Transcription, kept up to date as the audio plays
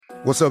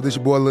What's up, this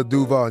your boy Lil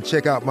Duval, and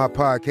check out my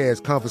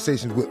podcast,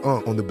 Conversations with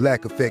Unc, on the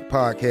Black Effect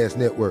Podcast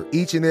Network.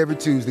 Each and every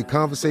Tuesday,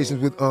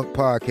 Conversations with Unc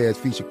podcast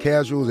feature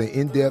casuals and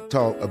in-depth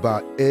talk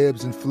about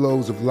ebbs and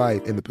flows of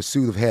life and the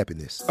pursuit of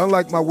happiness.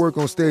 Unlike my work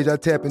on stage, I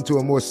tap into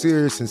a more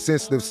serious and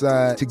sensitive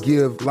side to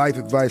give life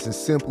advice and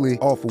simply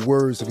offer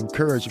words of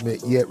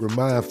encouragement, yet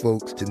remind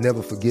folks to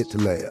never forget to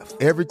laugh.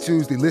 Every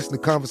Tuesday, listen to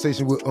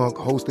Conversations with Unc,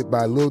 hosted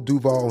by Lil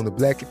Duval on the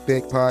Black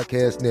Effect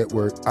Podcast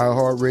Network,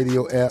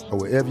 iHeartRadio app, or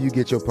wherever you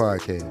get your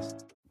podcasts.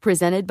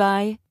 Presented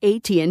by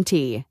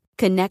AT&T.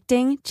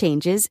 Connecting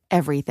changes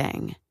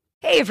everything.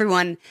 Hey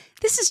everyone,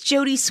 this is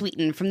Jodie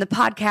Sweetin from the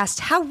podcast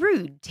How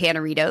Rude,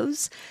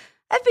 Tanneritos.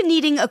 I've been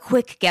needing a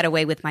quick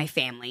getaway with my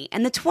family,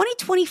 and the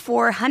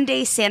 2024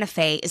 Hyundai Santa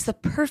Fe is the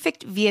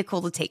perfect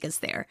vehicle to take us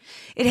there.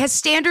 It has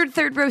standard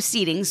third-row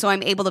seating, so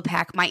I'm able to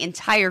pack my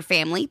entire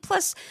family,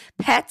 plus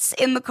pets,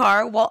 in the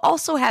car, while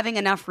also having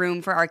enough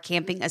room for our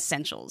camping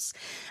essentials.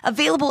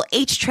 Available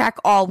H-Track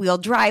all-wheel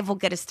drive will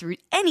get us through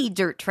any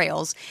dirt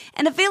trails,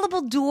 and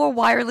available dual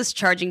wireless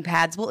charging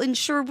pads will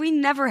ensure we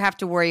never have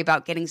to worry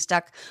about getting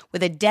stuck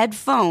with a dead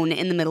phone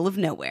in the middle of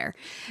nowhere.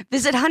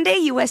 Visit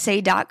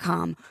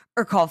HyundaiUSA.com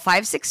or call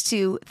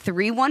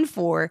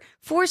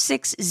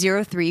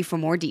 562-314-4603 for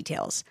more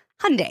details.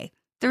 Hyundai,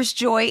 there's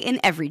joy in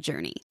every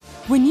journey.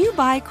 When you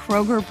buy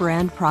Kroger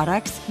brand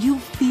products, you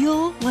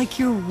feel like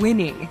you're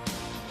winning.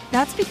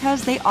 That's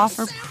because they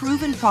offer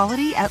proven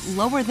quality at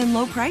lower than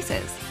low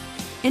prices.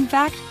 In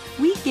fact,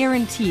 we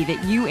guarantee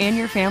that you and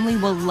your family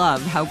will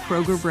love how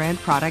Kroger brand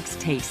products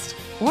taste,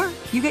 or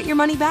you get your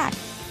money back.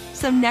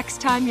 So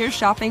next time you're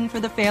shopping for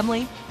the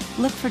family,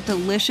 look for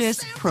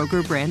delicious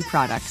Kroger brand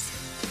products,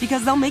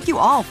 because they'll make you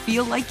all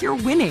feel like you're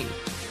winning.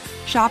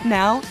 Shop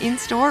now,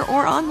 in-store,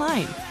 or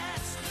online.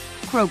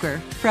 Kroger,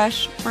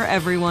 fresh for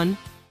everyone.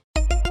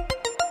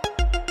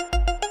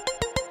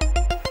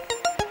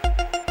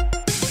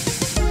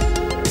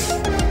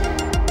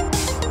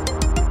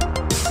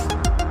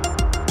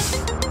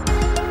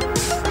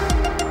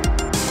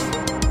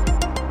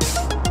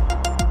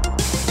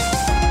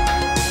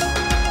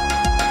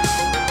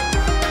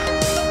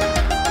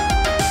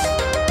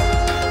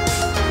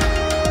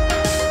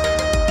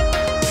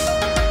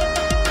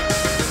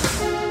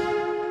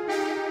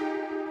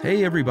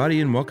 Hey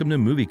everybody, and welcome to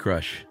Movie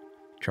Crush.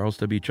 Charles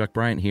W. Chuck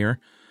Bryant here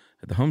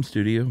at the home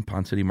studio in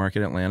Pond City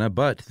Market, Atlanta.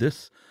 But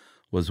this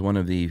was one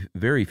of the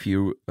very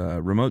few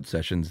remote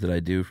sessions that I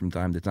do from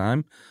time to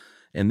time.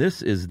 And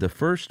this is the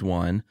first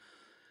one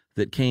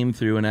that came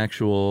through an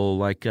actual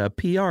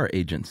PR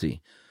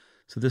agency.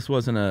 So this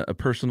wasn't a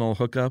personal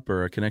hookup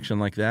or a connection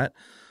like that,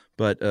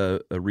 but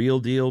a real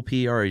deal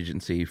PR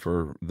agency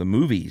for the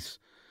movies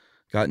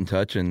got in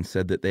touch and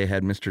said that they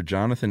had Mr.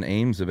 Jonathan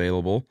Ames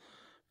available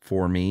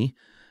for me.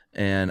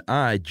 And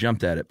I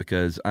jumped at it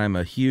because I'm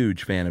a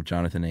huge fan of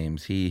Jonathan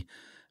Ames. He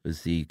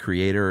was the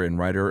creator and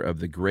writer of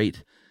the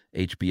great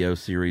HBO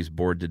series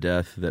Bored to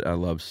Death that I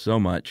love so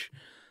much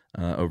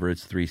over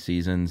its 3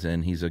 seasons.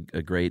 And he's a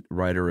great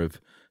writer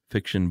of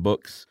fiction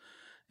books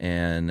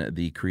and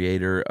the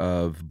creator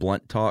of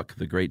Blunt Talk,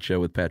 the great show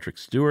with Patrick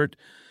Stewart.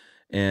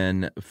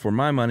 And for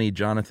my money,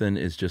 Jonathan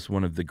is just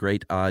one of the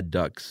great odd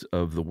ducks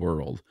of the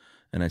world.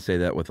 And I say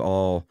that with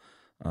all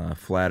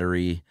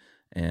flattery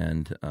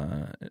and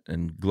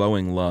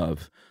glowing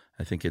love.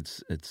 I think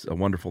it's a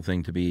wonderful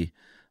thing to be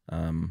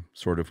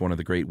sort of one of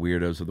the great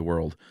weirdos of the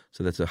world.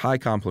 So that's a high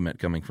compliment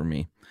coming from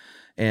me.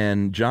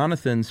 And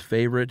Jonathan's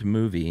favorite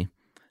movie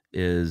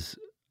is,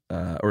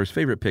 or his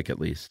favorite pick at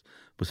least,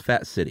 was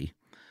Fat City,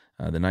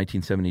 the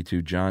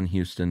 1972 John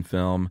Huston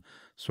film,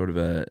 sort of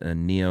a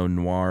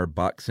neo-noir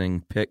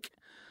boxing pick,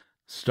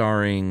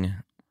 starring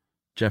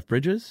Jeff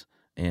Bridges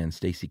and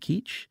Stacy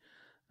Keach.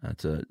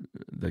 It's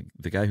the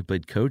guy who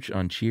played Coach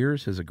on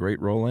Cheers has a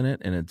great role in it,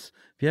 and if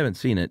you haven't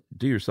seen it,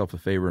 do yourself a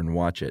favor and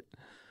watch it.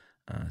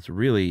 It's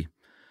really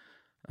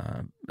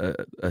a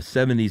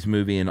 70s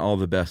movie in all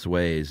the best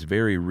ways,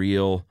 very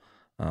real,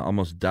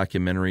 almost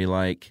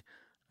documentary-like,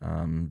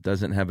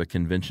 doesn't have a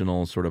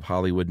conventional sort of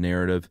Hollywood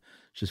narrative.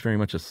 It's just very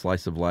much a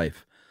slice of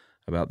life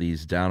about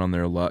these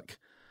down-on-their-luck,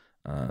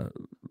 kind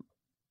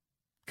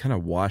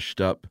of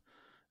washed-up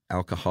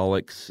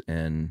alcoholics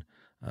and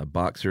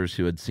boxers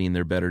who had seen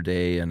their better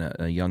day, and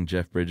a young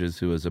Jeff Bridges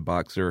who is a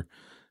boxer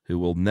who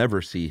will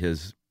never see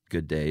his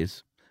good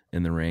days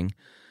in the ring.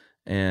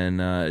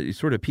 And you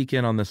sort of peek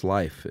in on this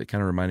life. It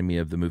kind of reminded me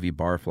of the movie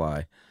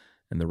Barfly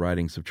and the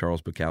writings of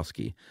Charles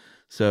Bukowski.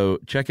 So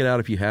check it out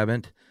if you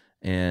haven't,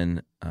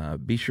 and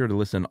be sure to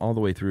listen all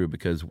the way through,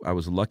 because I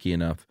was lucky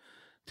enough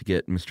to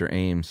get Mr.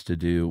 Ames to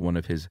do one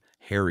of his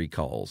Harry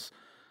calls.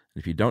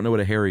 And if you don't know what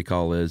a Harry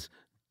call is,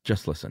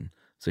 just listen.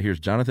 So here's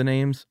Jonathan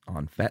Ames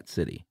on Fat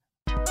City.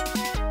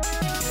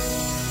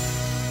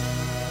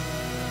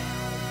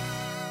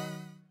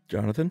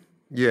 Jonathan?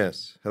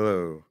 Yes.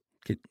 Hello.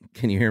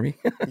 Can you hear me?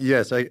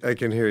 Yes, I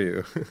can hear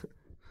you.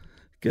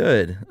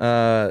 Good.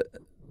 I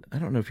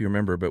don't know if you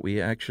remember, but we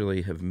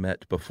actually have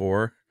met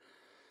before.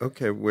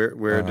 Okay.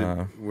 Where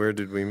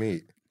did we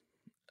meet?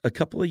 A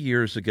couple of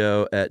years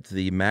ago at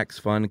the Max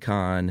Fun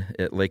Con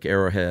at Lake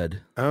Arrowhead.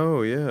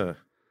 Oh, yeah.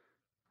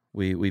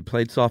 We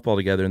played softball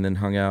together and then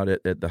hung out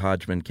at the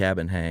Hodgman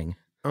cabin hang.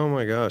 Oh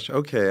my gosh.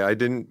 Okay, I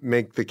didn't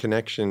make the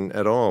connection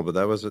at all, but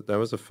that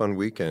was a fun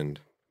weekend.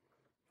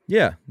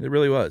 Yeah, it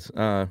really was.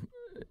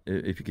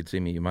 If you could see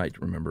me, you might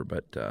remember.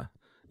 But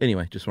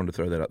anyway, just wanted to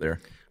throw that out there.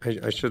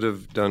 I should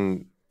have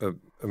done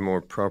a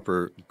more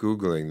proper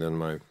Googling than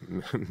my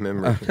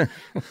memory,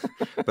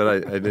 but I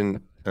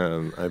didn't.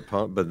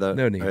 But that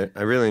No need.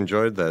 I really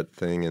enjoyed that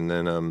thing, and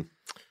then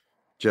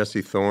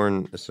Jesse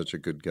Thorne is such a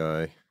good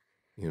guy.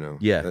 You know,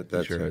 Yeah,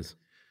 that's sure is.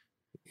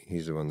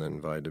 He's the one that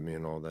invited me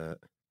and all that.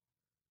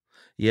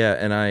 Yeah,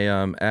 and I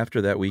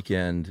after that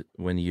weekend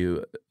when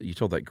you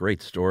told that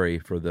great story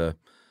for the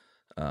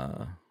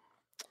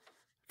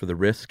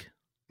Risk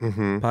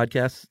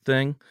podcast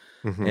thing,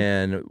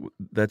 and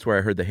that's where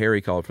I heard the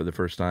Harry call for the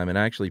first time, and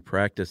I actually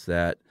practiced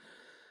that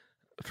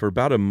for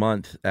about a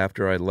month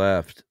after I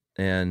left,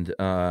 and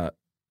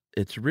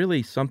it's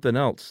really something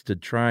else to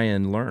try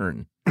and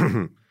learn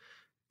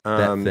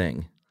that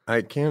thing.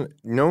 I can't.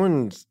 No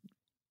one's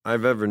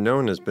I've ever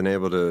known has been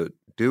able to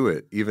do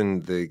it.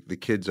 Even the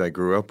kids I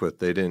grew up with,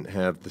 they didn't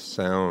have the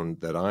sound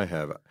that I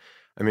have.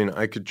 I mean,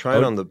 I could try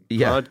it on the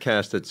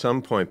podcast at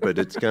some point, but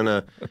it's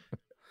gonna.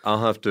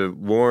 I'll have to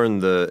warn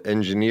the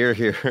engineer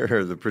here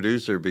or the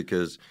producer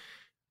because,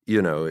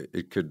 you know,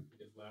 it could.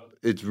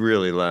 It's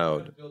really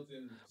loud.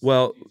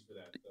 Well,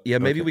 yeah,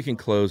 maybe we can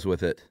close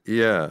with it.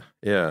 Yeah.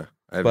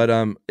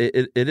 But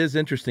it is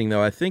interesting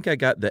though. I think I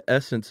got the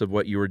essence of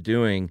what you were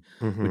doing,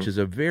 which is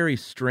a very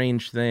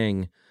strange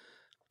thing.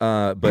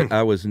 But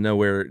I was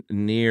nowhere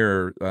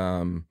near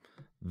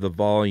the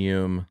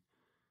volume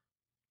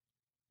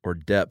or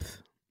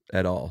depth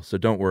at all. So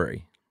don't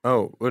worry.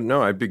 Oh, well,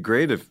 no, I'd be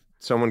great if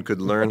someone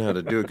could learn how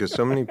to do it because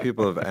so many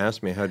people have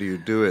asked me, how do you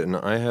do it? And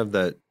I have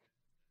that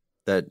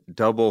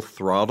double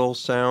throttle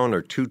sound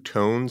or two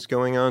tones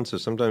going on. So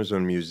sometimes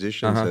when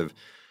musicians have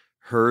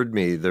heard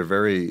me, they're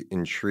very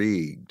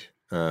intrigued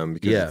because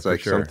it's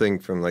like something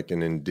from like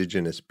an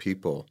indigenous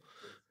people.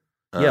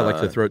 Yeah, like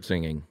the throat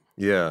singing.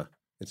 Yeah,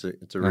 it's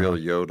a real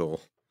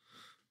yodel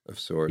of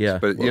sorts. Yeah,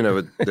 but you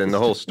know, then the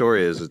whole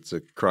story is it's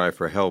a cry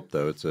for help,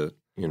 though. It's a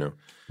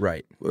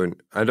right.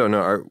 I don't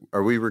know.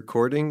 Are we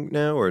recording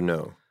now or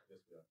no?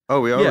 Oh,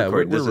 we are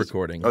recording. We're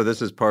recording. Oh,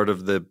 this is part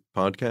of the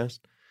podcast.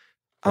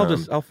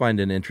 I'll find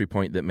an entry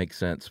point that makes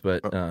sense,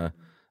 but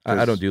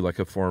I don't do like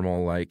a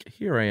formal like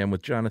here I am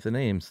with Jonathan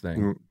Ames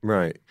thing.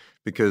 Right,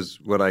 because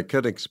what I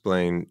could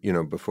explain,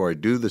 before I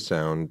do the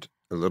sound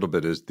a little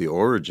bit is the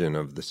origin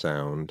of the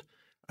sound.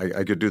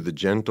 I could do the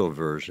gentle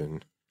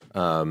version,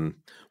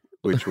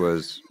 which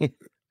was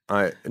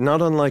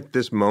not unlike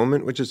this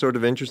moment, which is sort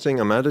of interesting.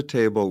 I'm at a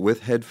table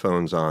with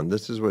headphones on.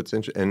 This is what's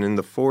interesting. And in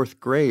the 4th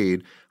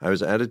grade, I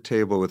was at a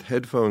table with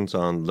headphones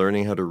on,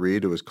 learning how to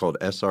read. It was called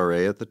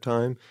SRA at the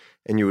time.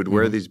 And you would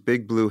wear these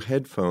big blue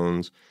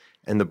headphones.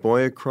 And the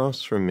boy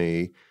across from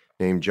me,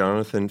 named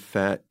Jonathan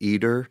Fat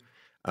Eater,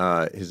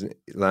 his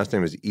last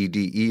name was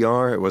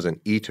Eder. It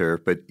wasn't Eater,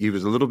 but he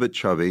was a little bit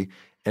chubby.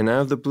 And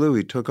out of the blue,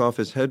 he took off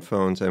his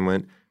headphones and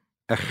went,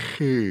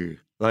 "Achoo,"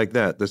 like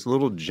that. This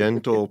little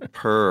gentle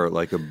purr,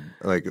 like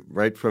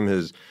right from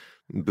his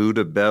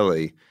Buddha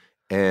belly,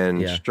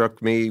 and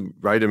struck me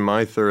right in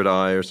my third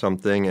eye or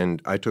something.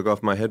 And I took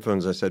off my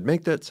headphones. I said,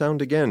 "Make that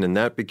sound again," and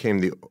that became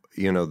the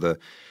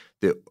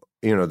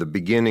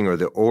beginning or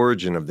the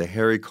origin of the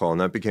Harry call,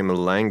 and that became a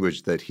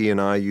language that he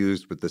and I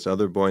used with this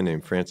other boy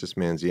named Francis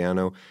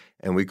Manziano,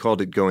 and we called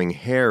it going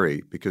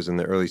Harry because in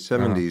the early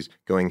 70s,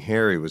 going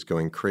Harry was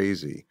going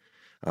crazy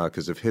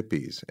because of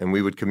hippies, and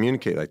we would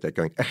communicate like that,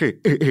 going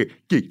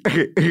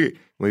we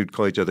would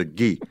call each other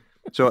gee.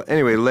 So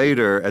anyway,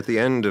 later at the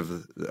end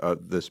of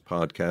this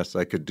podcast,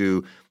 I could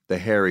do the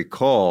Harry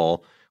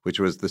call, which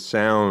was the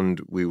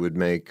sound we would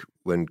make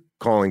when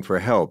calling for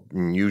help.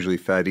 And usually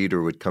Fat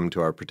Eater would come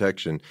to our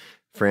protection.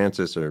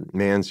 Francis or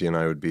Nancy and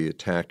I would be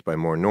attacked by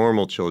more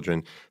normal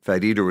children.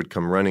 Fat Eater would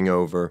come running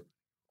over.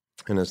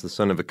 And as the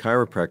son of a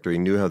chiropractor, he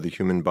knew how the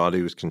human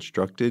body was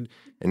constructed.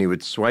 And he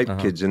would swipe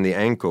kids in the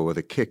ankle with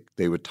a kick.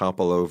 They would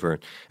topple over.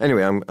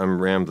 Anyway,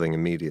 I'm rambling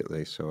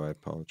immediately, so I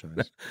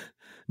apologize.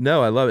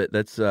 No, I love it.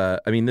 That's,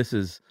 this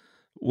is,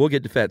 we'll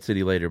get to Fat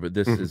City later, but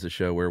this is a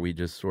show where we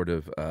just sort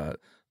of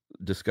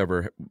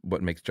discover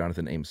what makes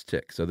Jonathan Ames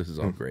tick. So this is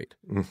all great.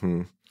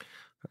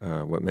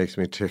 What makes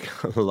me tick?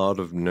 A lot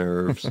of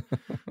nerves,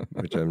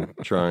 which I'm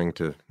trying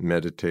to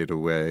meditate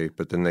away,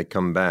 but then they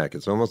come back.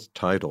 It's almost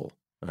tidal.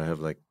 I have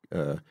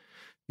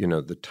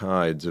the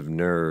tides of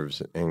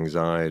nerves,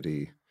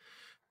 anxiety,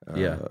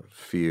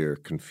 fear,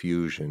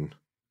 confusion,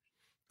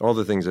 all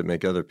the things that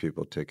make other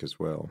people tick as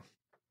well.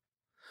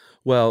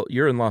 Well,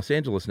 you're in Los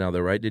Angeles now,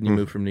 though, right? Didn't you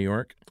move from New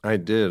York? I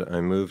did.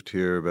 I moved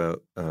here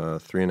about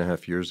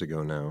 3.5 years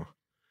ago now.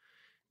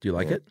 Do you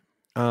like it?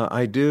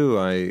 I do.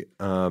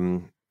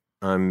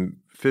 I'm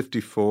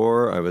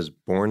 54. I was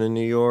born in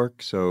New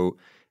York,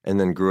 and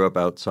then grew up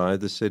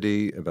outside the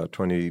city, about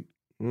 30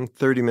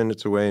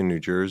 minutes away in New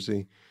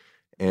Jersey.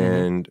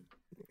 And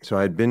so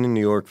I'd been in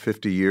New York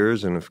 50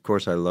 years, and of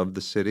course I loved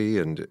the city,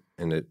 and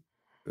it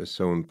was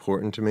so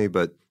important to me.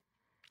 But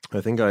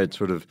I think I had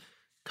sort of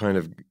kind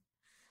of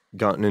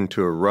gotten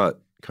into a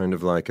rut, kind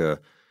of like a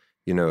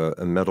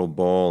metal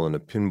ball and a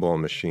pinball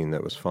machine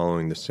that was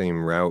following the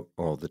same route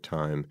all the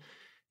time.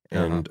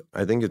 And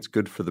I think it's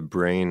good for the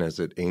brain as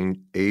it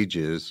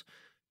ages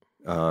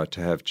to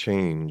have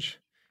change.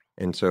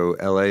 And so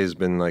LA has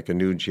been like a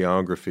new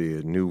geography,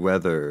 a new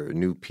weather,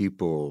 new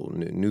people,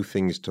 new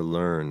things to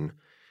learn.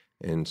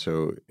 And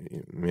so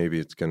maybe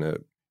it's going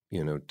to,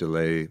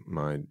 delay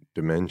my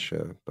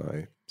dementia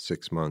by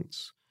 6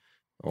 months,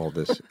 all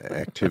this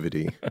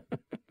activity.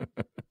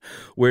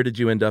 Where did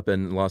you end up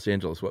in Los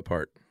Angeles? What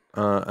part?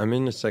 I'm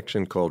in a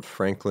section called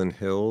Franklin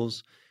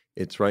Hills.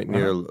 It's right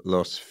near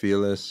Los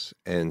Feliz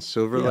and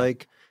Silver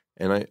Lake.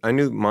 And I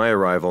knew my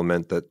arrival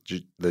meant that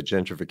the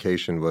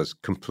gentrification was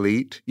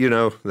complete,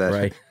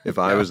 that if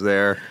I was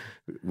there,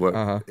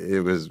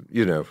 it was,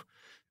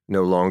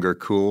 no longer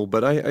cool.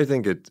 But I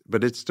think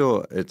it's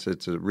still,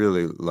 it's a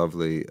really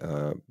lovely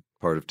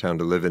part of town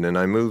to live in. And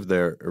I moved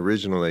there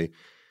originally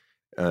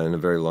in a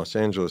very Los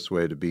Angeles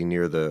way to be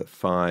near the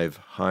 5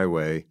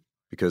 highway,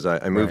 because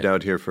I moved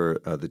out here for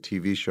the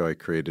TV show I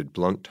created,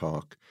 Blunt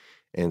Talk.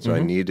 And so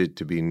I needed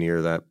to be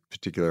near that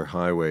particular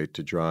highway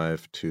to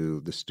drive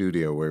to the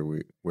studio where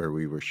we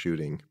were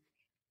shooting,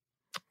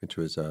 which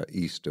was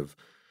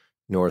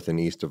north and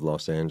east of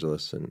Los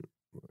Angeles, in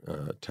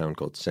a town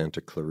called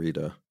Santa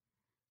Clarita.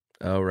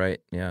 Oh,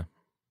 right. Yeah.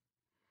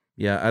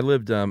 Yeah, I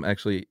lived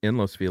actually in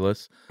Los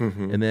Feliz,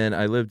 and then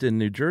I lived in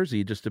New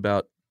Jersey, just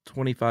about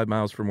 25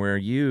 miles from where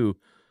you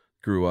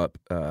grew up.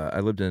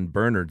 I lived in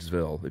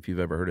Bernardsville, if you've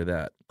ever heard of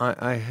that.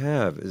 I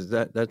have.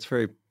 That's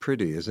very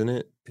pretty, isn't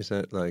it? Is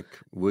that like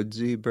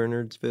woodsy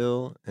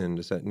Bernardsville? And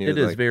is that near? It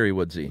is very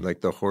woodsy,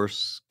 like the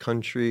horse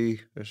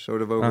country,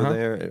 sort of over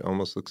there. It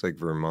almost looks like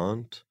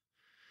Vermont.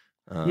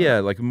 Yeah,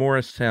 like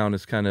Morristown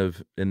is kind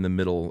of in the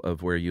middle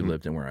of where you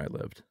lived and where I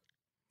lived.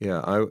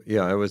 Yeah,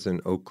 I was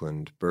in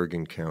Oakland,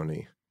 Bergen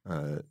County,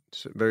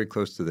 very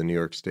close to the New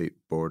York State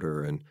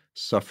border, and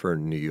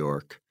Suffering, New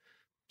York.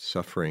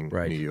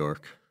 New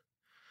York.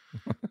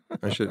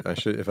 I should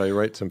if I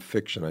write some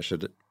fiction, I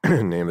should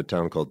name a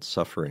town called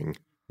Suffering,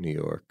 New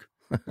York.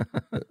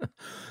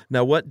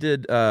 Now, what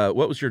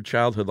was your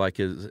childhood like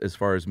as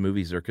far as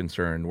movies are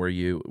concerned? Were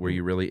you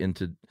really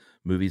into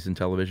movies and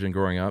television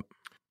growing up?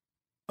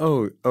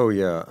 Oh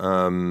yeah.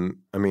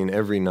 I mean,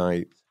 every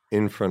night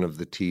in front of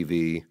the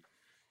TV.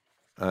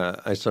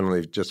 I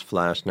suddenly just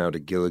flashed now to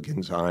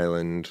Gilligan's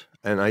Island,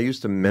 and I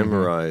used to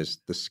memorize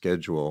the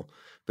schedule.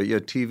 But yeah,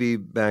 TV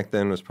back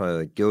then was probably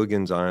like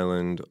Gilligan's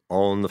Island,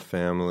 All in the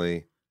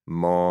Family,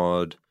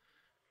 Maude,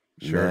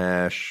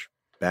 MASH,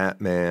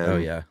 Batman. Oh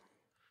yeah,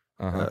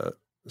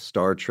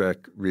 Star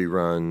Trek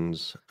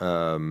reruns.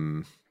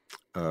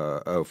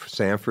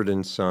 Sanford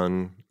and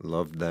Son,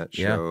 loved that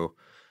show.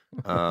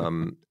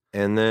 And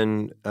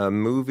then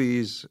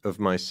movies of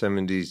my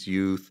 70s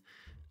youth.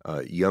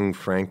 Young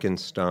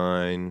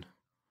Frankenstein,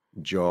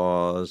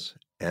 Jaws,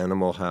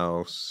 Animal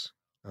House.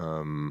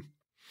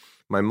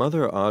 My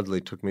mother oddly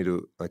took me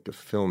to like a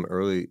film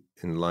early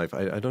in life.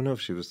 I don't know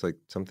if she was like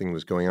something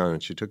was going on,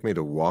 and she took me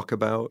to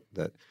Walkabout,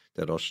 that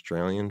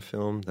Australian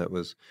film that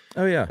was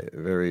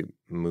very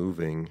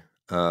moving.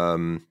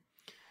 And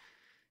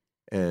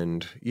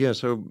yeah,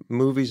 so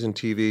movies and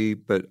TV,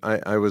 but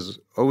I was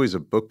always a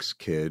books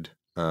kid.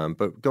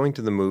 But going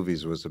to the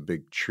movies was a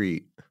big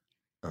treat.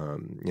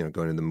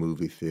 Going to the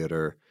movie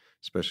theater,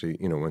 especially,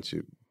 once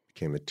you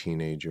became a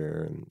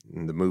teenager,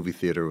 and the movie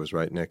theater was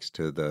right next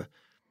to the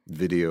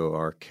video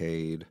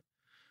arcade.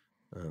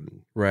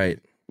 Right.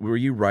 Were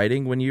you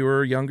writing when you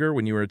were younger,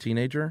 when you were a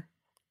teenager?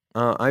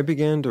 I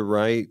began to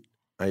write,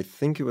 I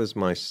think it was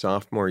my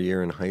sophomore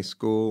year in high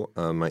school.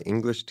 My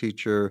English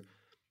teacher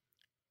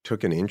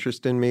took an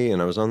interest in me,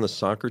 and I was on the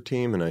soccer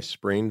team, and I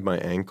sprained my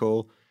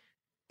ankle.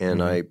 And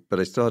but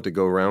I still had to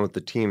go around with the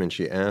team, and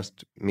she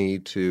asked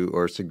me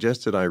or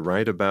suggested I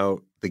write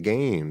about the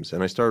games.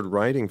 And I started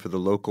writing for the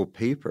local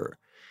paper.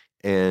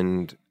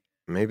 And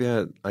maybe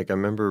I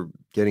remember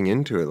getting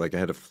into it, like I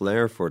had a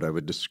flair for it. I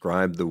would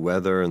describe the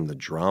weather and the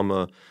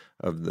drama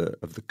of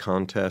the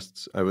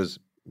contests. I was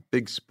a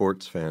big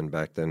sports fan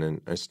back then, and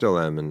I still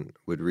am, and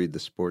would read the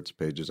sports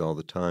pages all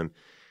the time.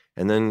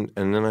 And then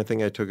I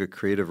think I took a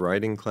creative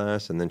writing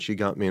class, and then she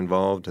got me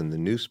involved in the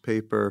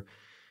newspaper.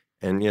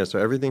 And yeah, so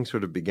everything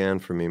sort of began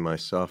for me my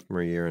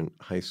sophomore year in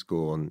high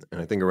school. And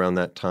I think around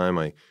that time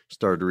I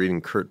started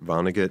reading Kurt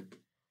Vonnegut.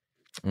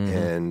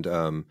 And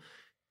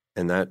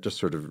that just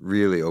sort of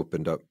really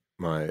opened up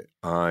my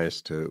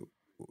eyes to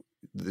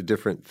the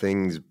different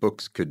things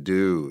books could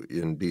do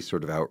and be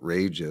sort of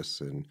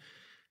outrageous. And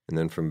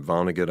then from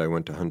Vonnegut I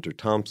went to Hunter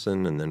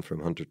Thompson, and then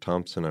from Hunter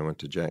Thompson I went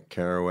to Jack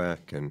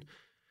Kerouac. And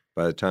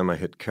by the time I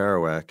hit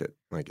Kerouac at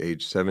like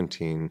age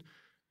 17,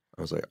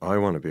 I was like, I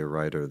want to be a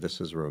writer.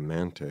 This is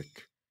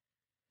romantic.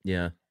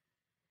 Yeah.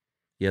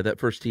 Yeah, that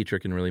first teacher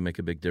can really make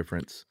a big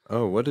difference.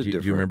 Oh, what a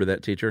difference. Do you remember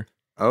that teacher?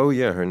 Oh,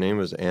 yeah. Her name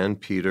was Ann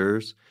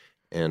Peters.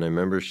 And I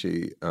remember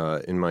she,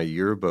 in my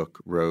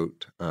yearbook,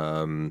 wrote,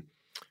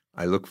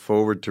 I look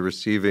forward to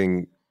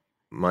receiving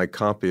my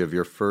copy of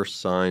your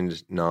first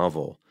signed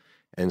novel.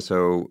 And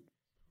so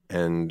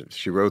And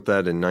she wrote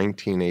that in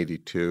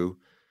 1982.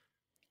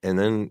 And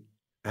then,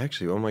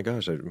 actually, oh my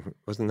gosh, it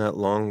wasn't that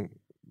long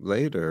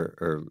later,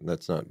 or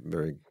that's not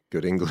very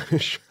good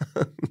English.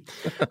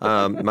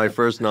 My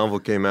first novel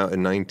came out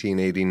in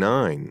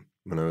 1989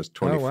 when I was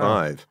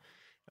 25.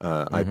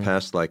 I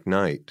Passed Like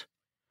Night.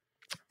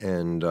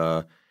 And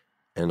I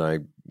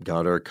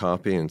got her a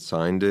copy and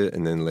signed it.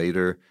 And then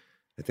later,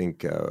 I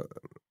think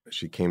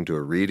she came to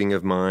a reading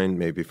of mine,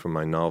 maybe for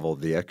my novel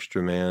The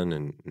Extra Man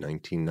in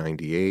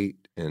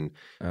 1998. And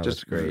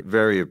just great.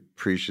 Very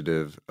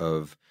appreciative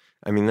of,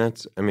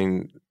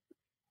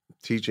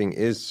 teaching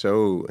is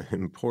so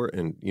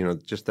important. You know,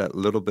 just that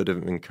little bit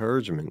of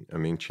encouragement,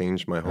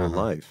 changed my whole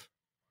life.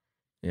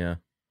 Yeah.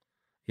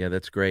 Yeah,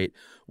 that's great.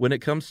 When it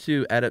comes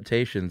to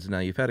adaptations, now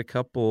you've had a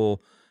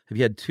couple, have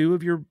you had 2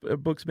 of your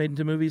books made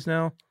into movies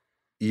now?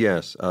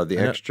 Yes, The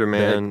Extra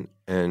Man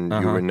and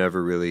You Were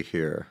Never Really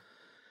Here.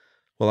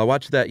 Well, I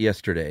watched that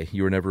yesterday.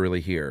 You Were Never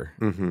Really Here.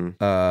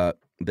 Mm-hmm.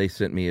 They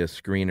sent me a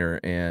screener,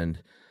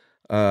 and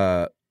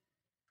I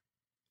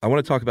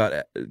want to talk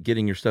about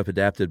getting your stuff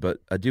adapted, but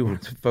I do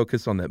want to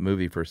focus on that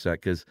movie for a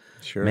sec, because,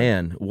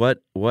 man,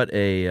 what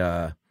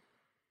a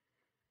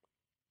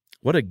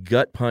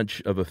gut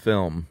punch of a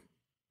film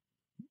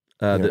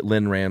that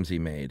Lynn Ramsay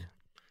made.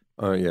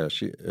 Oh yeah,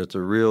 it's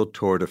a real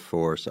tour de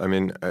force.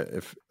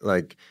 If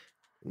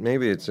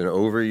maybe it's an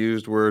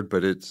overused word,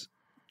 but it's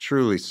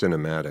truly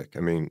cinematic.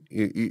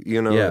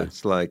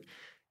 It's like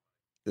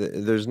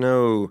there's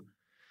no.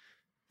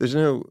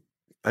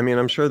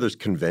 I'm sure there's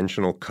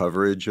conventional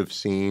coverage of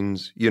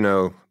scenes,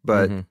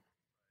 but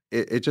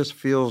it just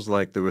feels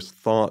like there was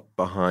thought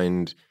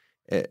behind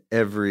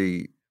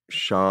every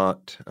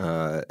shot,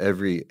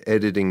 every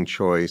editing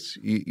choice.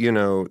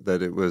 That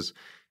it was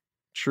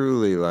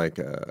truly like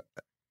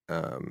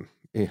I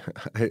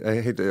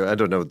hate to, I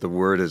don't know what the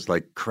word is,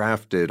 like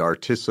crafted,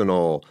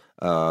 artisanal.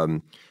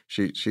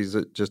 She's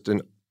just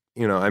an,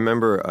 I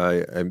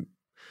remember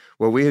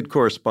we had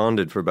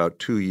corresponded for about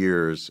 2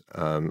 years.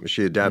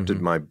 She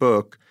adapted my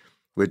book,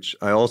 which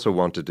I also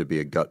wanted to be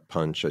a gut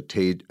punch, a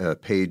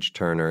page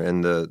turner.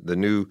 And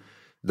the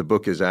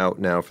book is out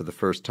now for the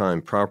first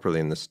time properly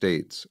in the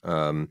States.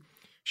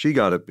 She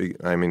got it.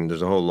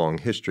 There's a whole long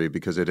history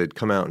because it had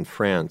come out in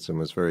France and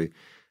was very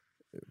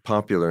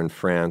popular in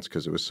France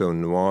because it was so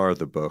noir,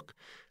 the book.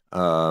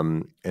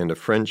 And a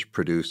French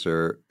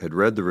producer had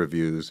read the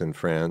reviews in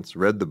France,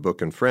 read the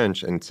book in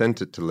French, and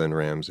sent it to Lynn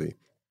Ramsay.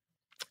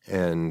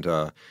 And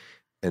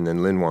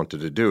then Lynn wanted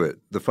to do it.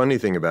 The funny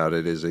thing about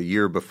it is a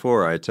year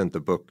before I had sent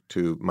the book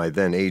to my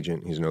then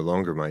agent. He's no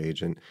longer my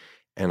agent.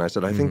 And I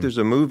said, I think there's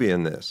a movie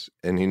in this.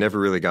 And he never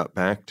really got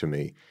back to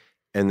me.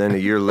 And then a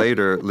year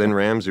later, Lynn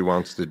Ramsay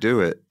wants to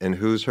do it. And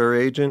who's her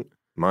agent?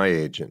 My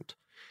agent.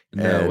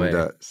 No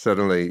way.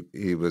 Suddenly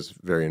he was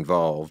very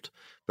involved.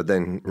 But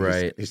then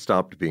he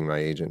stopped being my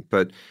agent.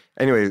 But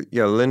anyway,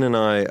 yeah, Lynn and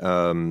I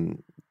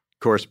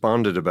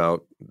corresponded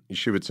about,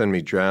 she would send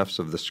me drafts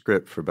of the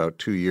script for about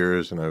 2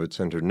 years, and I would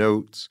send her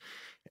notes.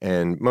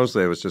 And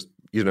mostly I was just,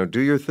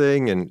 do your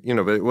thing. And,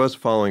 but it was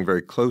following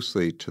very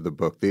closely to the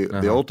book.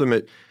 The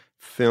ultimate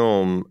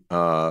film,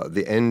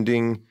 the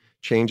ending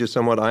changes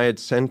somewhat. I had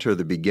sent her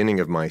the beginning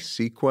of my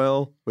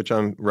sequel, which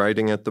I'm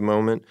writing at the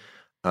moment.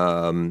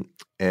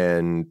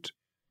 And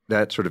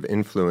that sort of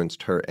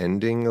influenced her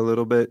ending a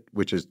little bit,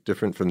 which is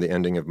different from the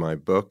ending of my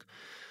book.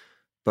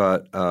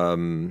 But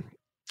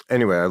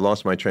anyway, I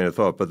lost my train of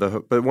thought.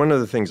 But one of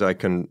the things I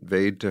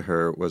conveyed to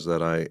her was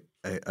that I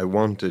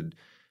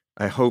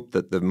hoped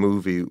that the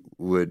movie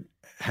would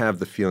have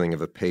the feeling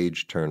of a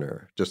page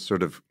turner, just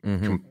sort of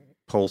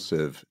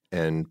compulsive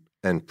and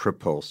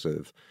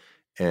propulsive,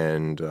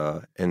 and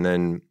also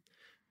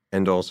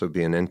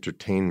be an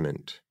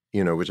entertainment,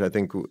 which I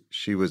think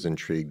she was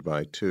intrigued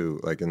by too,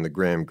 like in the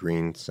Graham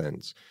Greene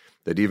sense,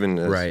 that even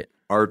as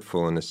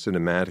artful and as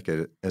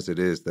cinematic as it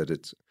is, that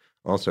it's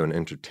also an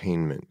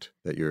entertainment,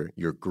 that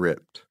you're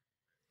gripped.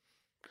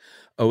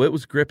 Oh, it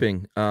was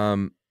gripping.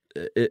 I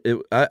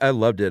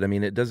loved it.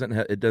 It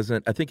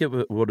doesn't. I think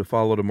it would have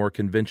followed a more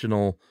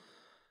conventional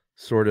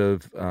sort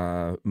of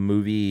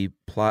movie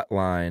plot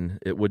line.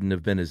 It wouldn't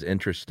have been as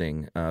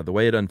interesting. The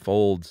way it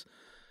unfolds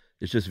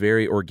is just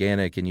very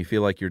organic, and you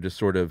feel like you're just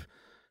sort of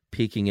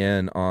peeking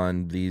in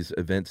on these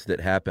events that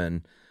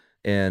happen.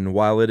 And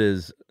while it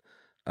is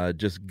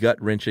just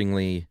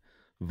gut-wrenchingly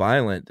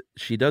violent,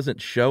 she doesn't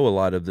show a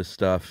lot of this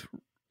stuff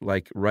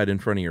like right in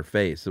front of your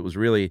face. It was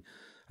really,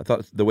 I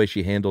thought the way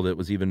she handled it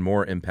was even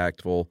more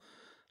impactful,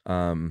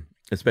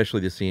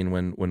 especially the scene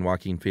when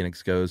Joaquin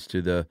Phoenix goes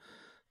to the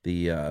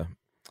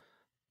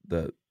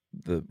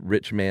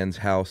rich man's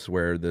house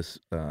where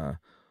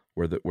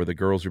where the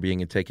girls are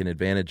being taken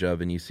advantage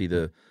of, and you see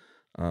the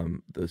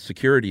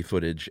security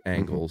footage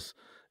angles.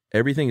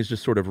 Everything is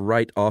just sort of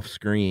right off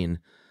screen,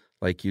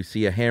 like you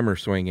see a hammer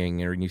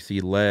swinging, or you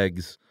see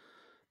legs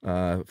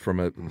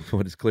from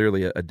what is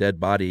clearly a dead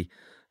body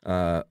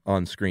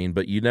on screen,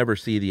 but you never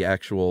see the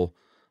actual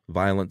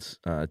violence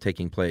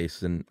taking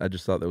place. And I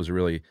just thought that was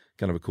really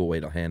kind of a cool way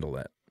to handle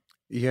that.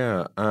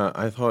 Yeah,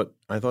 I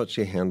thought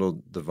she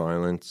handled the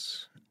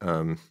violence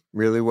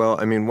really well.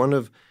 I mean,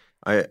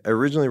 I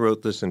originally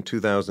wrote this in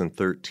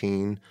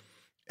 2013,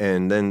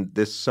 and then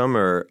this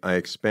summer I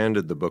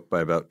expanded the book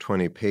by about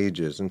 20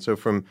 pages. And so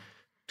from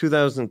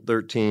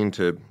 2013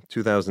 to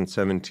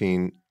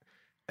 2017,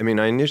 I mean,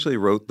 I initially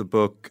wrote the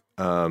book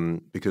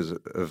because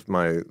of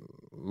my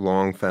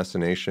long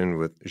fascination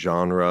with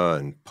genre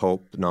and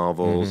pulp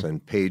novels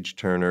and page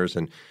turners,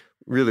 and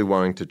really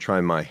wanting to try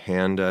my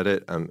hand at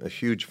it. I'm a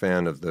huge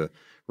fan of the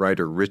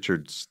writer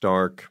Richard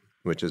Stark,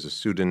 which is a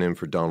pseudonym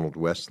for Donald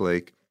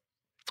Westlake.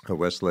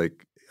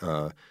 Westlake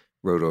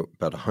wrote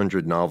about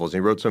 100 novels. He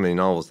wrote so many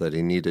novels that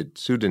he needed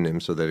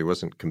pseudonyms so that he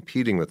wasn't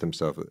competing with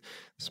himself,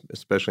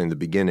 especially in the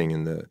beginning,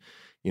 in the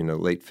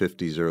late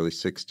 50s, early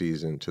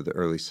 60s, into the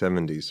early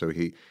 70s. So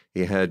he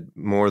had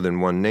more than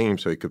one name,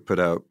 so he could put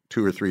out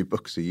 2 or 3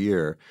 books a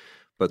year.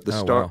 But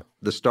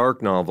the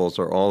Stark novels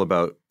are all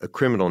about a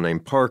criminal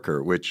named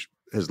Parker, which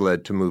has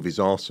led to movies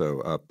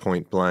also.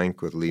 Point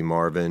Blank with Lee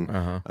Marvin,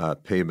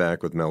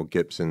 Payback with Mel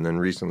Gibson, then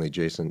recently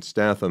Jason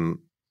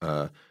Statham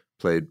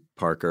played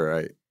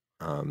Parker.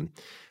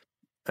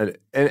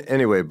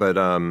 Anyway, but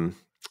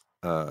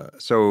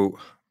so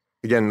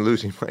again,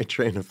 losing my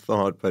train of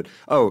thought. But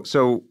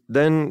so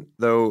then,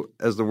 though,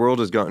 as the world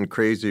has gotten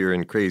crazier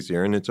and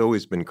crazier, and it's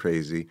always been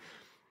crazy,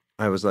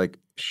 I was like,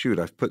 shoot,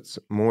 I've put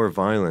more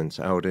violence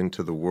out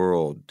into the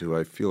world. Do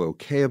I feel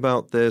okay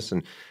about this?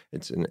 And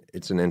it's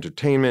an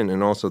entertainment,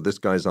 and also this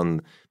guy's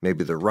on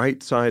maybe the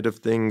right side of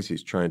things.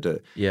 He's trying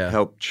to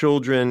help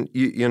children,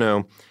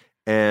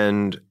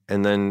 and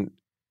then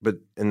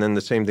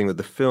the same thing with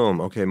the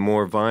film. Okay,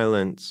 more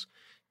violence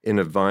in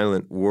a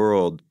violent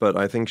world, but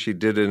I think she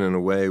did it in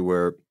a way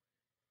where,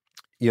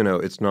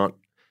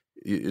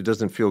 it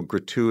doesn't feel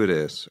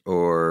gratuitous,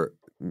 or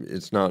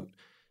it's not.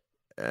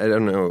 I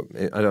don't know.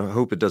 I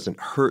hope it doesn't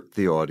hurt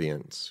the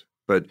audience,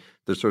 but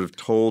they're sort of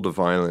told a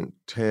violent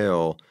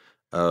tale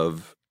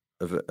of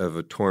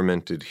a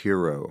tormented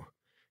hero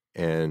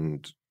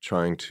and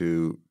trying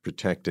to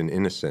protect an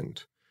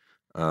innocent.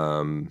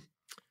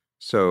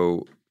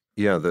 So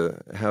yeah,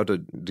 how to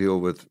deal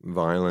with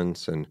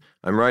violence, and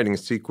I'm writing a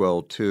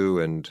sequel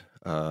too,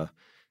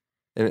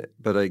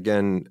 but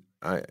again,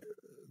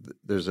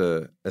 there's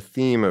a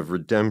theme of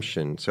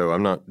redemption. So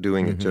I'm not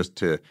doing it just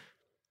to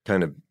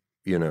kind of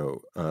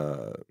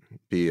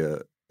be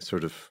a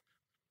sort of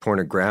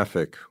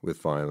pornographic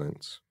with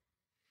violence.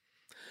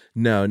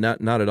 No,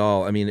 not at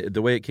all. I mean,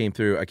 the way it came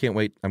through, I can't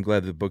wait. I'm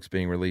glad the book's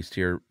being released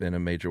here in a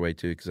major way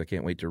too, because I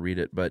can't wait to read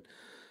it. But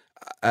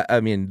I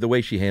mean, the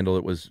way she handled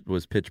it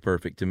was pitch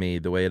perfect to me.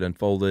 The way it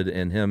unfolded,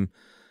 and him.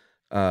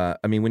 I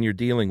mean, when you're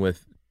dealing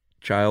with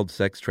child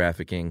sex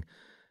trafficking,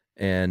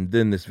 and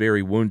then this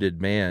very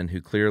wounded man who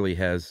clearly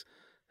has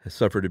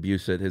suffered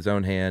abuse at his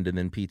own hand, and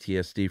then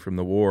PTSD from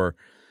the war.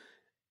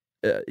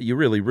 You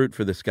really root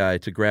for this guy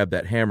to grab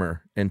that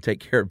hammer and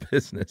take care of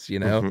business,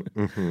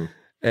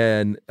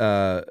 And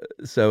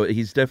so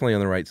he's definitely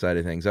on the right side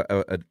of things. I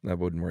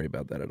wouldn't worry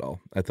about that at all.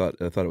 I thought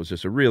it was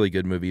just a really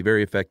good movie,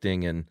 very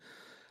affecting, and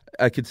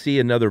I could see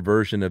another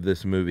version of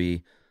this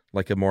movie,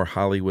 like a more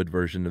Hollywood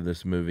version of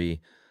this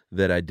movie,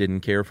 that I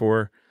didn't care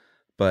for.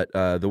 But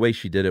the way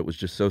she did it was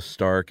just so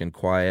stark and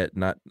quiet,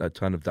 not a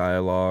ton of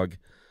dialogue,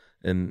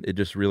 and it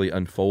just really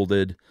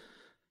unfolded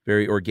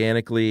very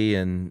organically,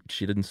 and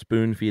she didn't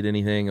spoon feed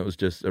anything. It was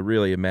just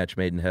really a match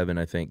made in heaven,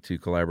 I think, to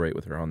collaborate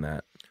with her on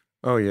that.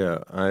 Oh yeah,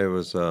 I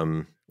was,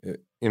 I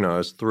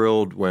was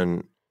thrilled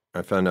when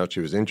I found out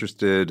she was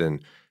interested, and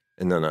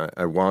then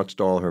I watched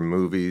all her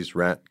movies: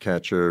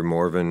 Ratcatcher,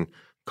 Morven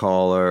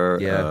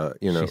Caller. Yeah,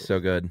 she's so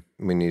good.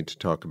 We Need to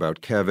Talk About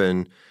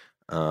Kevin,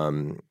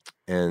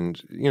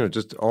 and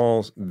just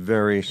all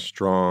very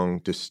strong,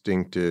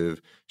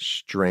 distinctive,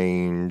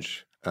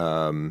 strange.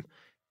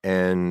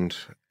 And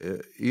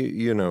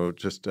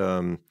just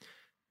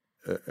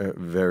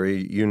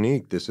very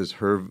unique. This is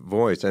her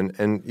voice,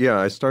 and yeah,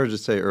 I started to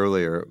say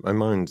earlier, my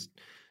mind's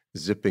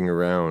zipping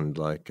around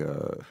like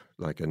a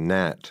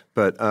gnat.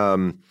 But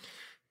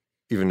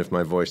even if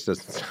my voice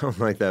doesn't sound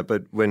like that,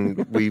 but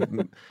when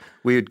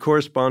we had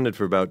corresponded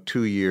for about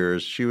 2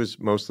 years, she was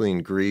mostly in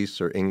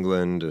Greece or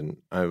England, and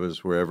I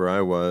was wherever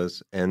I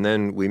was, and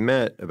then we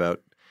met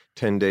about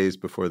 10 days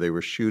before they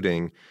were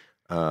shooting.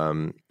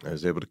 I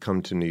was able to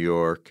come to New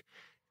York,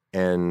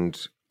 and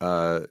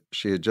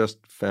she had just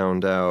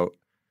found out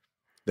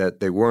that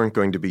they weren't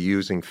going to be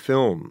using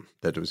film,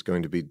 that it was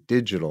going to be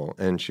digital,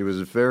 and she was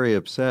very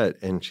upset.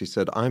 And she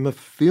said, "I'm a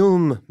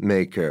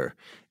filmmaker,"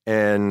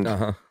 and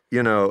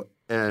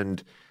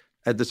and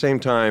at the same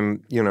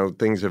time,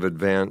 things have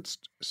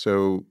advanced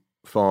so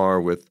far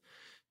with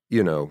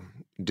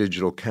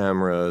digital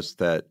cameras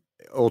that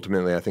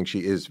ultimately I think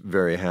she is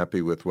very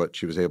happy with what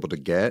she was able to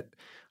get.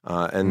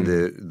 And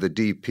the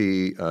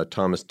DP,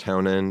 Thomas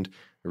Townend,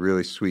 a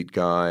really sweet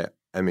guy.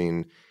 I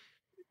mean,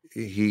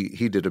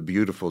 he did a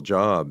beautiful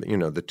job.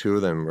 The two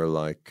of them were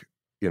like,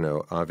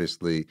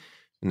 obviously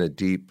in a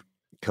deep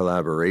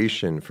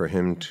collaboration for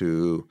him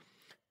to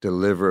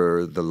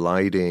deliver the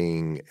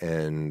lighting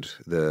and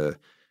the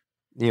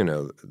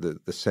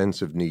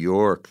sense of New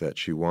York that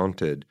she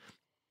wanted.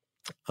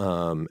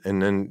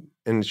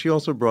 And she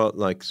also brought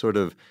like sort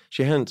of,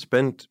 she hadn't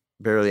spent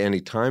barely any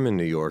time in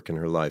New York in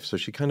her life. So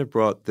she kind of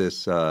brought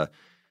this, I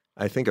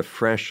think, a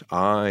fresh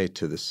eye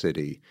to the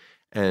city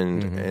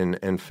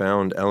and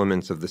found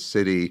elements of the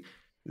city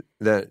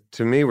that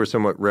to me were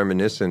somewhat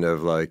reminiscent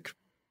of like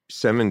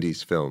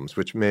 70s films,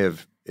 which may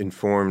have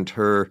informed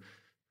her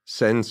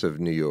sense of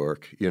New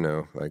York, you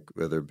know, like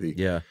whether it be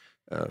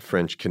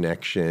French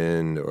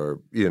Connection or,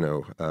 you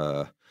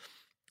know,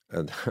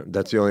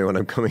 that's the only one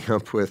I'm coming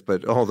up with,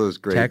 but all those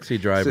great Taxi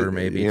Driver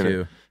maybe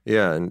too.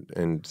 Yeah,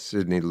 and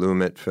Sidney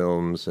Lumet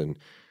films and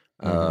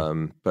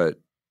but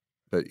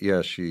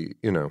yeah, she,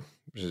 you know,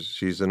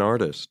 she's an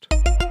artist.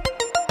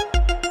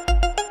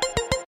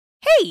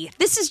 Hey,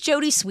 this is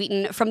Jodie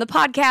Sweetin from the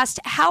podcast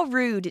How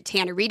Rude,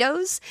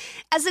 Tanneritos.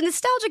 As a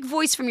nostalgic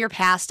voice from your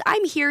past,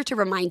 I'm here to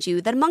remind you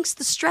that amongst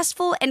the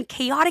stressful and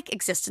chaotic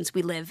existence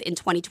we live in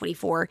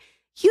 2024,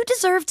 you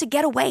deserve to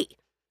get away.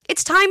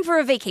 It's time for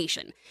a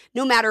vacation,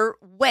 no matter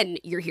when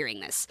you're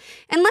hearing this.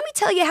 And let me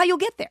tell you how you'll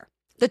get there.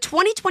 The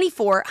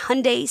 2024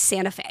 Hyundai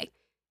Santa Fe.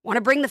 Want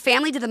to bring the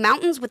family to the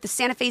mountains with the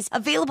Santa Fe's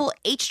available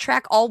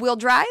H-Track all-wheel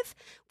drive?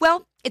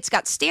 Well, it's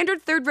got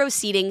standard third-row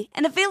seating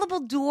and available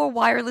dual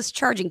wireless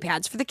charging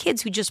pads for the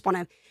kids who just want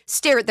to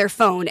stare at their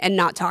phone and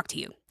not talk to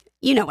you.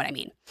 You know what I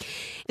mean.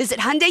 Visit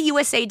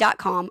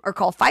HyundaiUSA.com or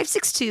call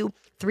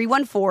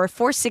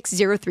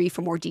 562-314-4603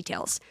 for more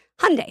details.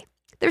 Hyundai,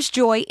 there's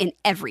joy in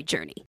every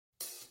journey.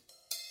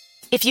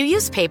 If you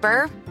use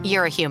paper,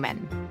 you're a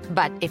human.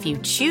 But if you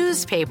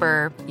choose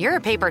paper, you're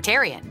a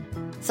papertarian.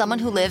 Someone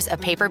who lives a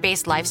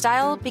paper-based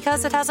lifestyle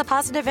because it has a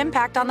positive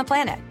impact on the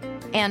planet.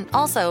 And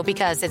also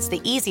because it's the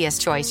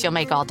easiest choice you'll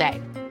make all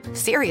day.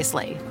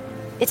 Seriously.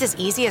 It's as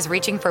easy as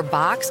reaching for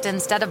boxed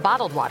instead of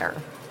bottled water.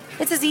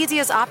 It's as easy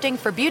as opting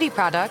for beauty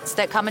products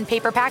that come in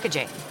paper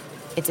packaging.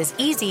 It's as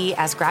easy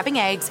as grabbing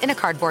eggs in a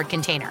cardboard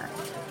container.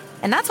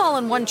 And that's all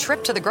in one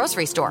trip to the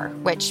grocery store,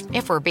 which,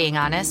 if we're being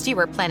honest, you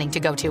were planning to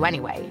go to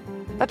anyway.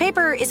 But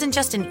paper isn't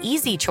just an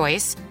easy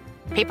choice.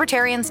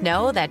 Papertarians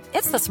know that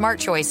it's the smart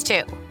choice,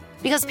 too.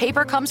 Because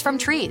paper comes from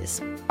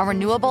trees, a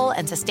renewable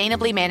and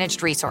sustainably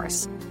managed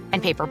resource.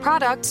 And paper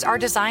products are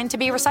designed to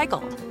be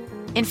recycled.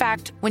 In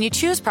fact, when you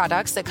choose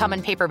products that come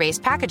in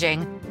paper-based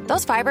packaging,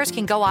 those fibers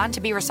can go on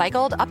to be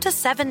recycled up to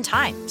 7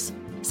 times.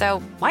 So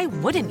why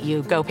wouldn't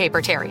you go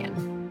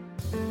papertarian?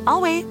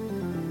 I'll wait.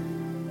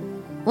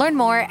 Learn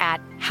more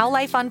at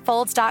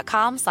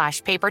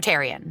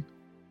howlifeunfolds.com/papertarian.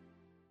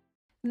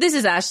 This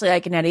is Ashley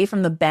Iconetti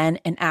from the Ben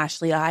and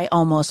Ashley I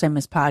Almost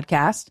Famous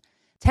podcast.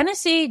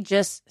 Tennessee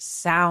just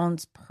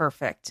sounds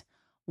perfect,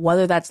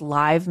 whether that's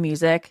live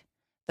music,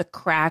 the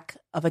crack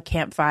of a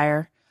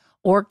campfire,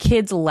 or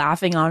kids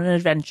laughing on an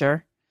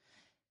adventure.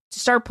 To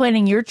start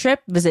planning your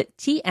trip, visit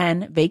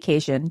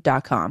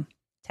tnvacation.com.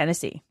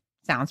 Tennessee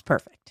sounds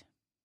perfect.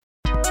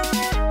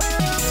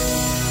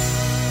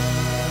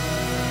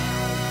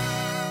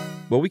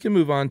 Well, we can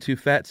move on to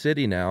Fat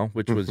City now,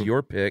 which was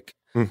your pick.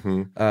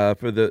 For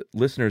the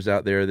listeners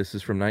out there, this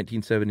is from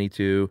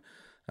 1972,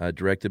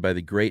 directed by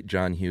the great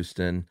John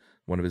Huston,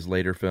 one of his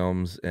later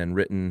films, and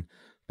written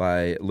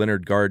by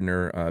Leonard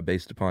Gardner,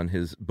 based upon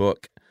his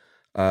book.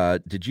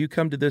 Did you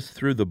come to this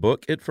through the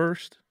book at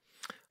first?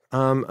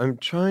 I'm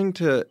trying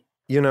to,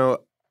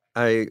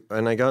 I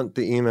got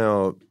the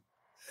email,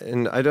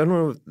 and I don't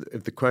know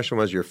if the question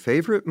was your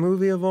favorite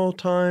movie of all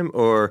time,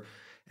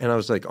 and I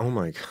was like, oh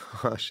my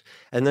gosh.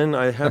 And then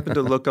I happened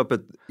to look up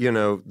at,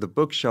 the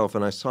bookshelf,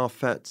 and I saw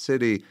Fat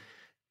City,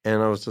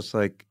 and I was just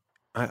like,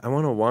 I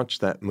want to watch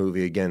that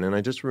movie again. And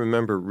I just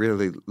remember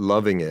really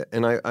loving it.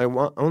 And I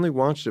only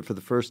watched it for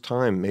the first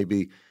time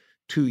maybe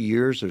 2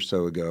 years or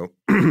so ago.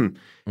 And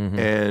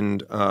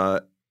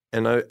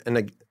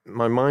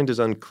my mind is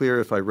unclear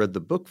if I read the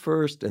book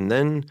first and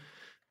then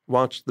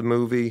watched the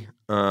movie.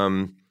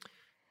 And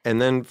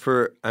then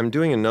I'm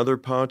doing another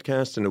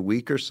podcast in a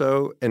week or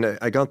so, and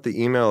I got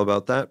the email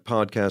about that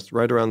podcast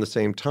right around the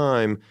same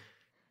time,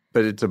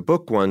 but it's a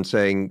book one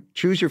saying,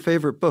 choose your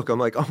favorite book. I'm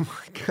like, oh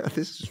my God,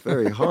 this is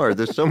very hard.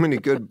 There's so many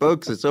good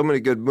books and so many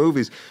good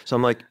movies. So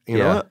I'm like, you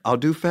know what? I'll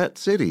do Fat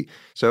City.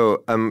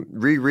 So I'm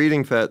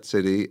rereading Fat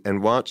City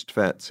and watched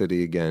Fat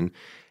City again.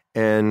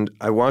 And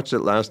I watched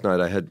it last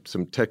night. I had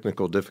some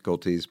technical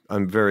difficulties.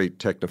 I'm very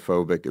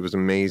technophobic. It was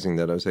amazing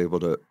that I was able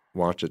to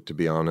watch it, to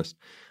be honest.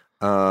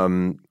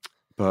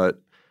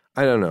 But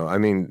I don't know. I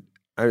mean,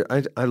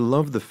 I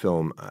love the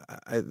film.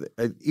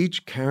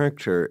 Each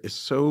character is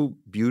so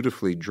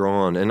beautifully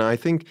drawn. And I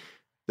think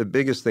the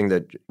biggest thing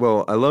I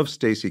love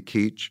Stacy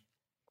Keach.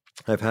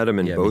 I've had him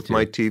in both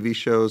my TV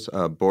shows,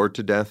 Bored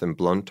to Death and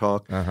Blunt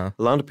Talk. A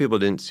lot of people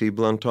didn't see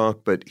Blunt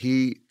Talk, but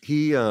I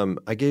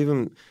gave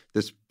him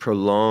this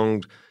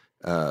prolonged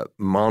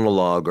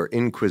monologue or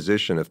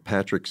inquisition of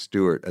Patrick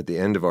Stewart at the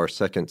end of our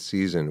second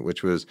season,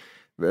 which was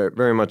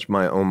very much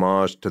my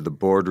homage to the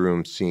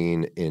boardroom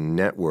scene in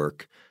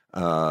Network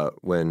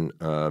when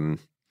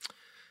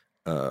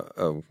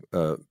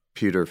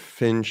Peter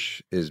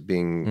Finch is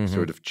being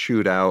sort of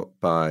chewed out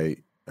by,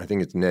 I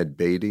think it's Ned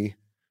Beatty.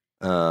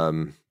 I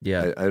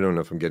don't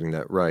know if I'm getting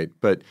that right,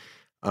 but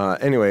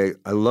Anyway,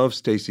 I love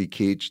Stacy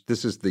Keach.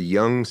 This is the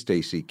young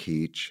Stacy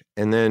Keach.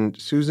 And then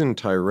Susan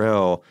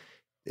Tyrrell,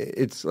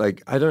 it's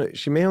like,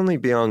 she may only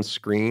be on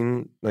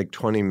screen like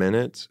 20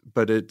 minutes,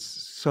 but it's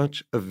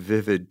such a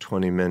vivid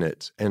 20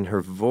 minutes. And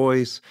her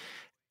voice,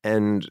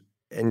 and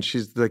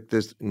she's like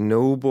this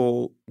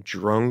noble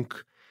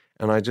drunk,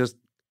 and I just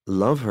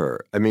love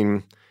her. I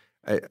mean,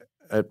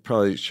 it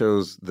probably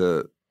shows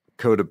the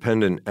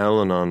codependent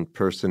Al-Anon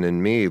person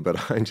in me, but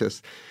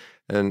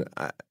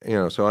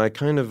so I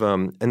kind of,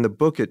 and the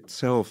book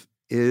itself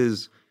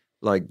is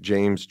like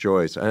James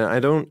Joyce. I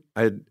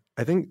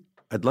think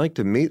I'd like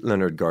to meet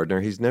Leonard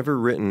Gardner. He's never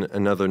written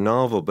another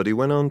novel, but he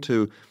went on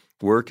to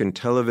work in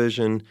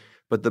television.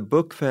 But the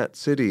book Fat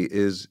City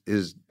is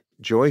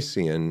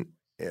Joycean,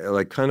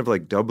 like kind of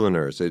like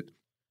Dubliners.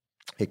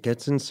 It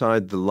gets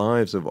inside the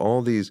lives of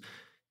all these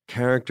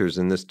characters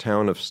in this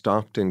town of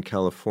Stockton,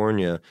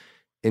 California,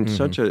 in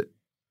such a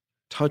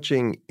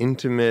touching,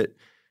 intimate,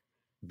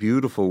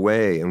 beautiful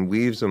way, and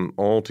weaves them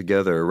all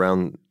together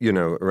around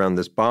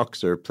this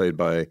boxer played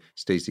by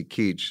Stacy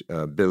Keach,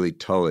 Billy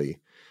Tully.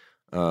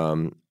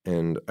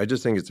 And I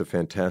just think it's a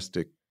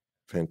fantastic,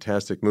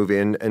 fantastic movie.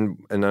 And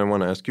I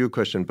want to ask you a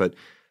question, but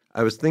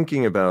I was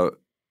thinking about,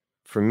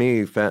 for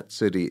me, Fat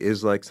City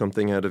is like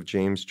something out of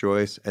James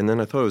Joyce. And then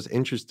I thought it was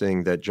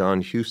interesting that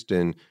John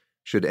Huston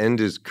should end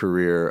his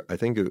career. I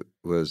think it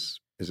was,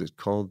 is it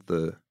called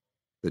The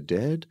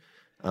Dead?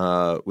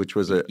 Which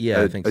was a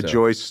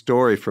Joyce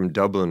story from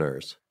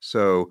Dubliners.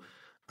 So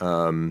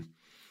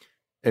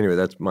anyway,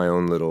 that's my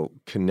own little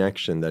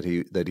connection, that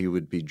he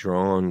would be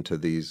drawn to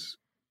these,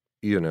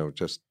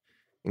 just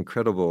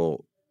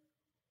incredible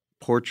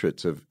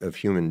portraits of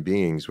human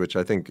beings, which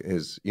I think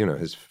his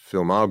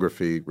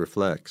filmography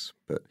reflects.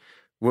 But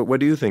what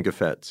do you think of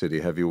Fat City?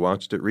 Have you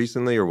watched it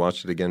recently, or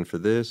watched it again for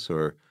this,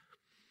 or?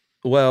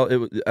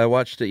 Well, I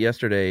watched it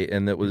yesterday,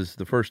 and that was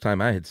the first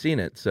time I had seen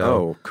it.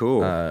 So,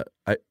 cool.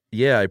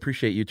 I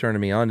appreciate you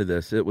turning me on to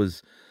this. It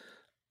was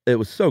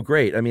so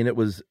great. I mean, it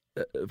was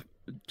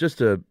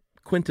just a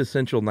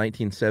quintessential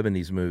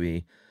 1970s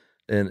movie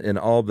in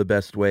all the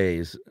best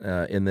ways,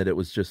 in that it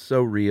was just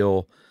so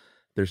real.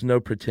 There's no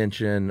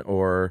pretension,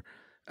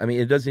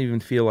 it doesn't even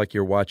feel like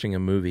you're watching a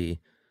movie,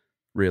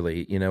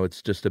 really.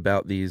 It's just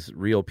about these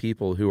real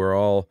people who are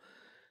all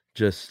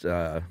just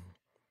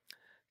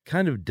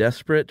kind of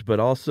desperate, but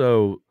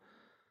also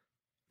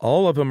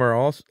all of them are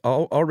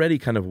already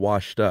kind of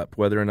washed up,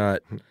 whether or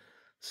not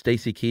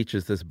Stacy Keach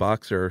is this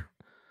boxer.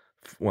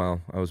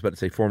 Well, I was about to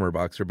say former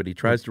boxer, but he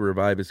tries to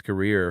revive his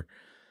career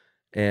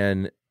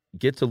and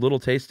gets a little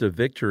taste of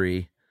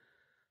victory.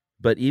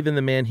 But even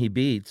the man he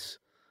beats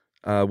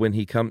when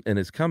he in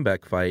his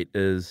comeback fight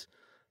is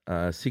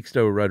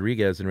Sixto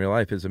Rodriguez in real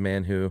life, is a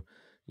man who,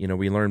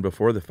 we learned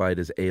before the fight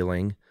is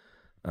ailing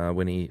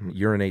when he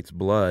urinates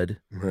blood.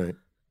 Right.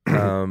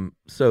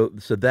 So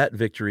that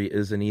victory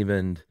isn't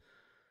even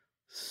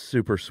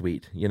super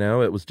sweet.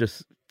 It was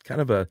just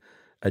kind of a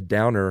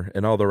downer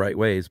in all the right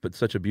ways, but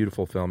such a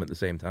beautiful film at the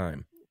same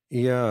time.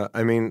 Yeah.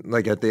 I mean,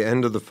 like at the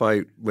end of the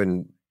fight,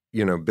 when,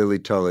 Billy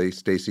Tully,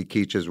 Stacy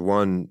Keach, has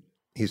won,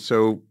 he's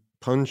so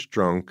punch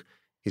drunk.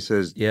 He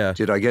says, "Yeah,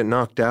 did I get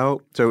knocked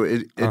out?" So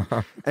and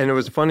it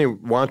was funny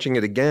watching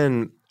it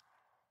again.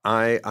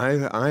 I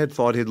had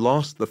thought he'd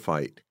lost the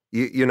fight,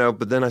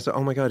 but then I said,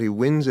 "Oh my God, he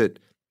wins it."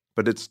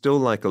 But it's still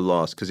like a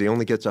loss because he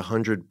only gets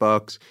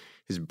 $100.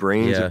 His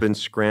brains have been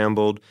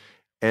scrambled.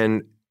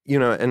 And,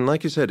 and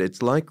like you said,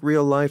 it's like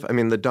real life. I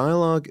mean, the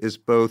dialogue is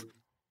both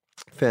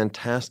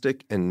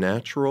fantastic and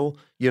natural.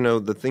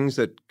 The things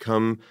that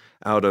come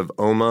out of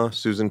Oma,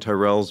 Susan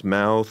Tyrrell's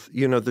mouth,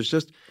 there's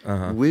just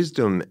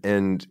wisdom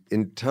and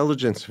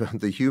intelligence about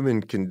the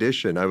human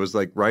condition. I was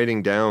like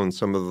writing down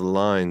some of the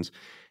lines.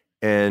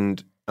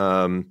 And,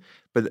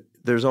 but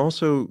there's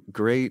also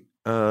great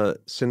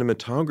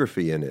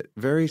cinematography in it,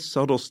 very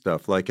subtle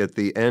stuff, like at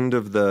the end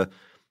of the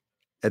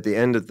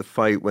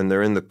fight when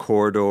they're in the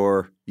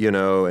corridor,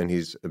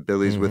 and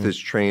Billy's with his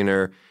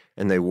trainer,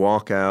 and they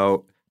walk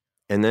out,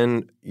 and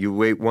then you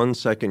wait 1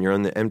 second, you're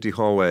in the empty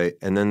hallway,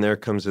 and then there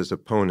comes his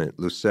opponent,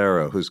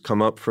 Lucero, who's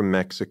come up from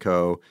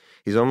Mexico.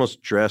 He's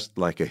almost dressed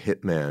like a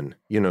hitman,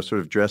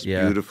 sort of dressed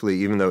beautifully,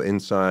 even though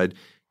inside,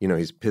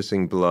 he's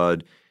pissing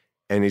blood.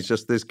 And he's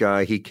just this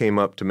guy. He came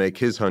up to make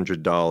his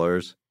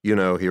 $100.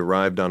 He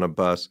arrived on a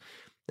bus.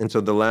 And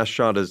so the last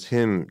shot is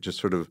him just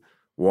sort of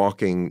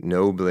walking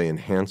nobly and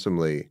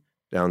handsomely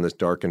down this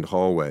darkened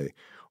hallway.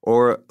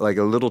 Or like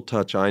a little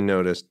touch I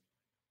noticed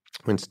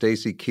when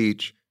Stacy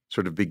Keach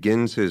sort of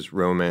begins his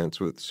romance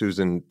with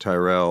Susan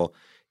Tyrrell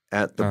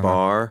at the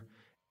bar,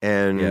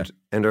 and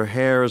her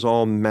hair is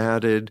all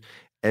matted,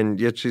 and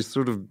yet she's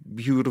sort of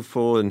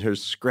beautiful in her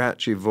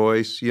scratchy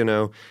voice,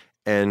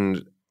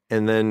 and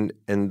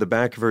the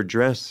back of her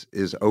dress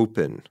is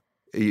open,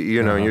 and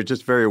you're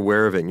just very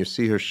aware of it, and you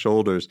see her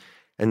shoulders.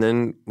 And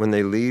then when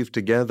they leave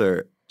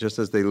together, just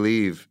as they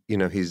leave,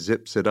 he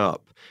zips it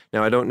up.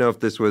 Now, I don't know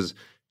if this was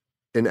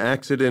an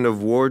accident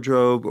of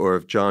wardrobe or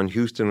if John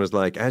Huston was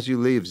like, as you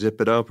leave,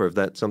 zip it up, or if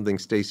that's something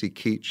Stacy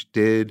Keach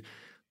did.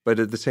 But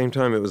at the same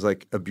time, it was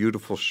like a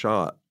beautiful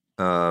shot.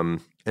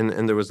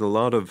 and there was a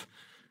lot of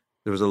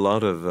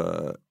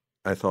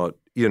I thought,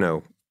 you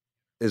know,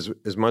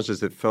 as much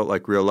as it felt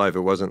like real life,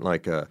 it wasn't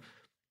like a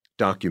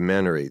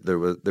documentary. There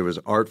was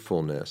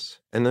artfulness,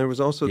 and there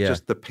was also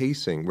just the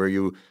pacing where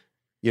you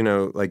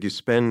know, like you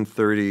spend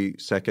 30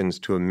 seconds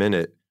to a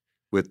minute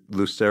with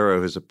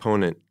Lucero, his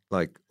opponent,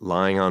 like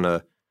lying on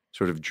a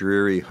sort of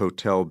dreary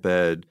hotel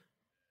bed,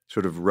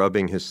 sort of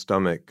rubbing his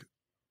stomach,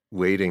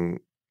 waiting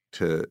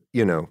to,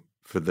 you know,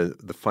 for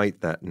the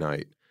fight that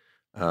night.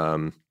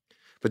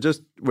 But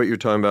just what you're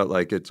talking about,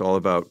 like it's all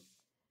about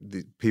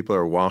the people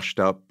are washed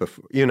up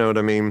before, you know what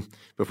I mean,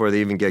 before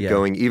they even get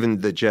going.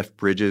 Even the Jeff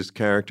Bridges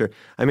character.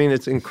 I mean,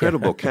 it's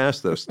incredible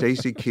cast though.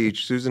 Stacy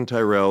Keach, Susan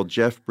Tyrrell,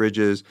 Jeff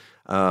Bridges,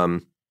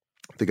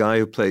 the guy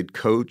who played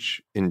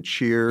Coach in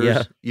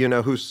Cheers, you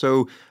know, who's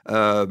so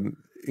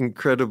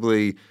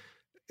incredibly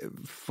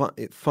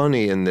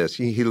funny in this.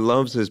 He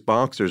loves his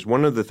boxers.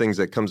 One of the things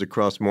that comes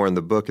across more in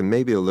the book and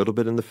maybe a little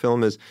bit in the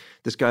film is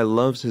this guy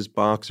loves his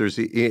boxers.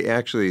 He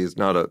actually is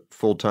not a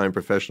full-time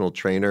professional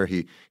trainer.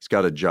 He's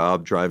got a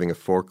job driving a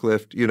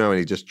forklift, you know, and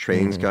he just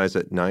trains guys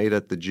at night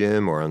at the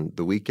gym or on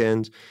the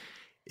weekends.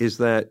 Is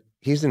that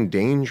he's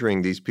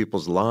endangering these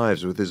people's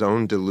lives with his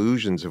own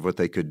delusions of what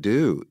they could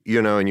do,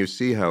 you know, and you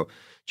see how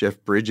Jeff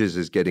Bridges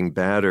is getting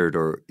battered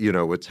or, you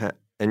know,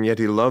 and yet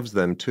he loves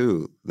them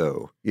too,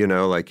 though, you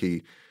know, like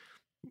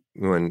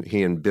when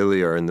he and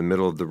Billy are in the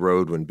middle of the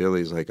road, when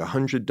Billy's like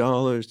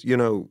 $100, you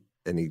know,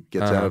 and he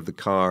gets out of the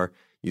car,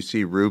 you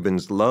see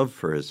Ruben's love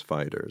for his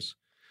fighters.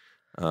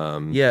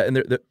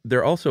 And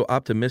they're also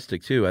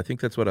optimistic too. I think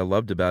that's what I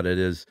loved about it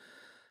is,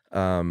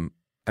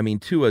 I mean,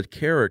 to a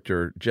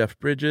character, Jeff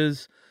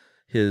Bridges,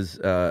 his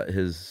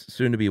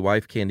soon-to-be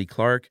wife, Candy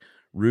Clark,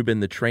 Ruben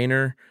the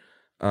trainer,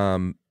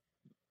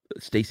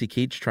 Stacy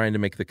Keach trying to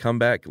make the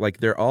comeback, like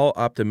they're all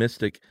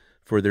optimistic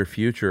for their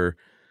future,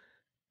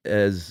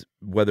 as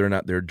whether or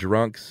not they're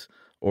drunks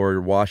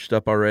or washed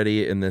up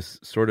already in this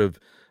sort of,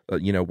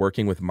 you know,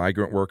 working with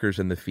migrant workers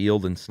in the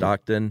field in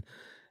Stockton.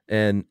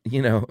 And,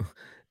 you know,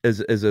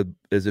 as a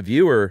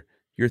viewer,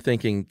 you're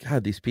thinking,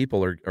 God, these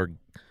people are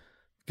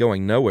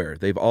going nowhere.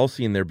 They've all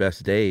seen their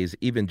best days,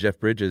 even Jeff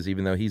Bridges,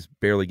 even though he's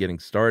barely getting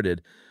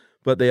started.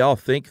 But they all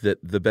think that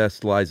the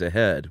best lies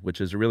ahead,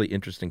 which is a really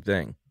interesting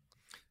thing.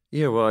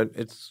 Yeah, well,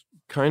 it's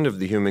kind of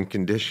the human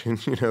condition,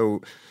 you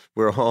know.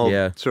 We're all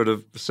sort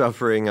of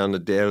suffering on a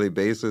daily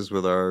basis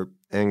with our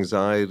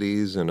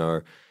anxieties and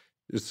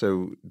it's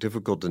so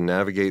difficult to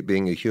navigate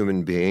being a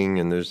human being,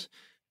 and there's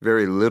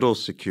very little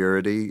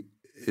security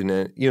in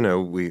it. You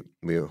know, we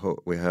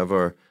have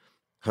our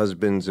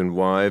husbands and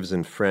wives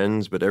and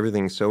friends, but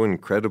everything's so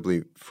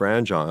incredibly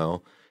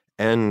fragile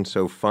and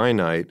so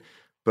finite.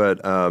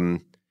 But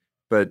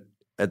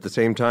at the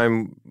same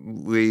time,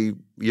 we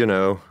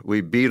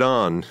beat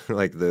on,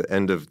 like the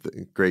end of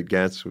The Great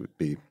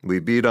Gatsby. We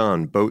beat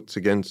on, boats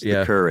against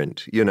the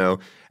current, you know,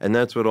 and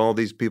that's what all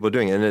these people are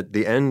doing. And at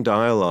the end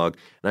dialogue,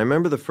 and I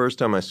remember the first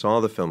time I saw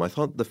the film, I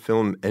thought the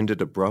film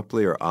ended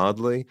abruptly or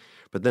oddly,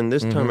 but then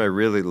this time I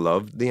really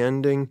loved the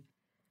ending.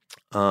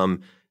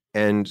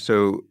 And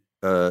so,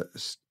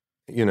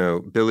 you know,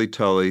 Billy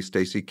Tully,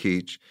 Stacy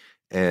Keach,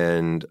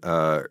 and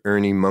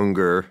Ernie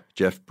Munger,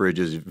 Jeff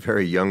Bridges,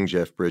 very young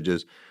Jeff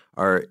Bridges,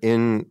 are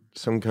in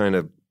some kind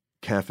of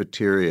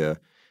cafeteria,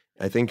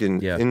 I think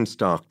in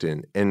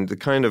Stockton, and the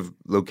kind of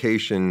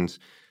locations,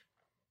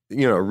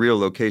 you know, real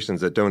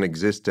locations that don't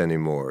exist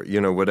anymore. You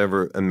know,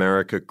 whatever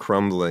America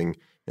crumbling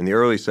in the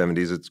early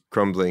 70s, it's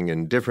crumbling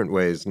in different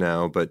ways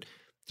now, but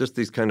just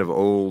these kind of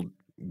old,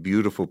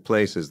 beautiful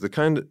places,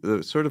 the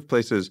sort of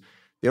places,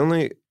 the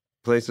only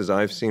places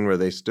I've seen where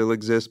they still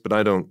exist, but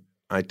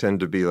I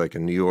tend to be like a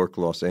New York,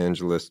 Los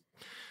Angeles,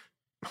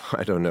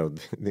 I don't know,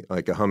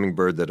 like a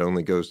hummingbird that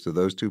only goes to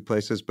those two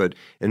places. But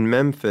in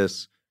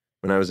Memphis,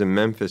 when I was in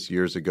Memphis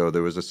years ago,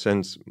 there was a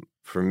sense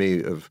for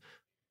me of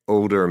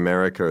older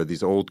America, or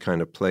these old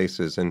kind of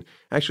places. And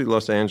actually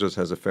Los Angeles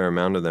has a fair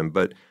amount of them.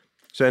 But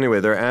so anyway,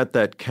 they're at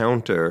that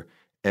counter,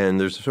 and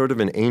there's sort of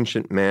an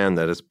ancient man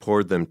that has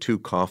poured them 2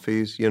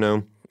 coffees, you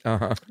know?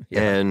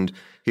 And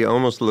he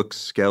almost looks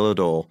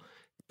skeletal,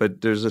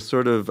 but there's a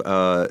sort of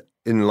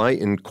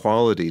enlightened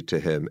quality to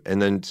him.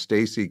 And then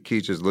Stacy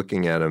Keach is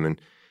looking at him, and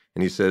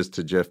he says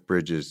to Jeff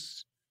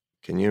Bridges,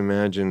 "Can you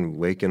imagine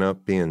waking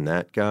up being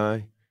that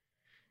guy?"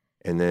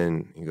 And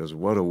then he goes,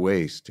 "What a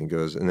waste." He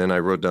goes, and then I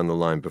wrote down the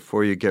line,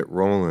 "Before you get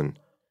rolling,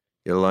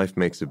 your life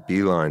makes a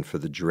beeline for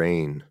the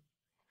drain."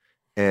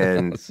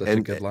 And Such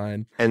a good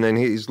line. And then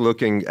he's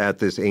looking at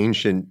this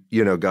ancient,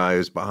 you know, guy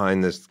who's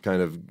behind this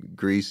kind of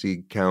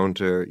greasy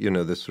counter, you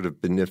know, this sort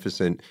of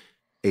beneficent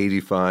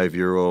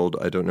 85-year-old,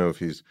 I don't know if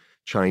he's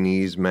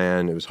Chinese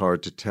man. It was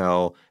hard to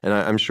tell. And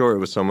I'm sure it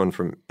was someone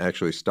from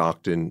actually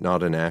Stockton,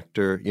 not an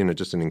actor, you know,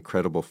 just an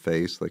incredible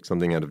face, like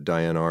something out of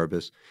Diane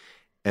Arbus.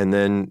 And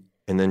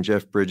then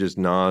Jeff Bridges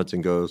nods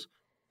and goes,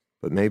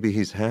 "But maybe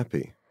he's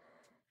happy."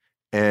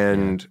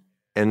 And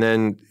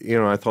then, you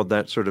know, I thought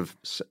that sort of,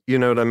 you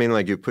know what I mean?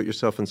 Like you put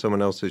yourself in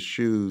someone else's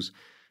shoes,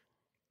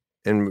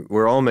 and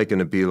we're all making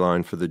a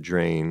beeline for the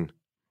drain,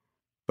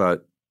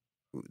 but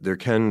there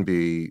can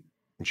be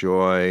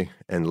joy,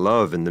 and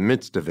love in the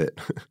midst of it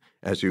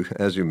as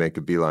you make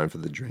a beeline for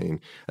the drain.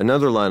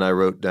 Another line I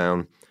wrote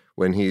down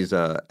when he's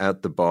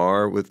at the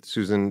bar with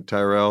Susan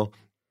Tyrrell,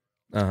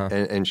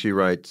 and she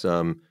writes,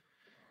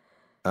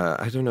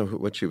 I don't know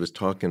what she was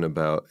talking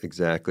about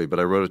exactly, but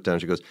I wrote it down.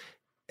 She goes,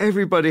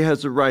 "Everybody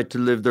has a right to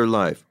live their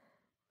life,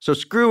 so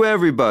screw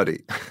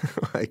everybody."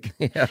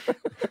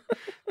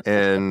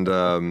 And,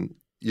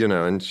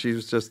 and she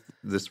was just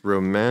this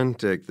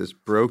romantic, this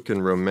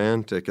broken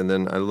romantic. And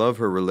then I love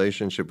her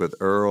relationship with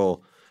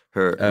Earl,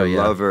 her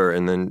lover.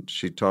 And then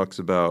she talks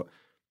about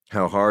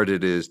how hard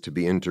it is to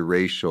be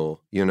interracial,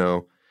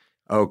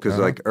 because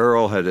like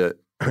Earl had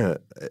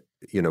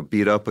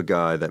beat up a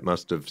guy that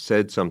must have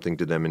said something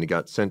to them, and he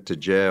got sent to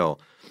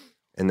jail.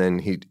 And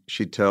then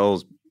she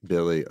tells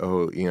Billy,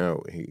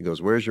 he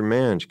goes, "Where's your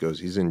man?" She goes,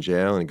 "He's in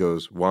jail." And he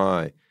goes,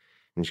 "Why?"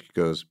 And she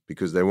goes,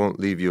 "Because they won't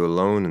leave you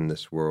alone in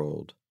this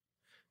world."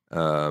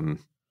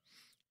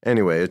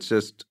 Anyway, it's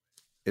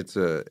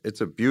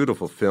a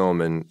beautiful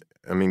film. And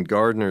I mean,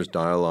 Gardner's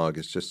dialogue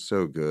is just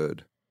so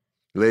good.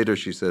 Later,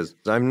 she says,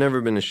 "I've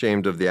never been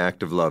ashamed of the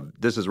act of love."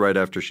 This is right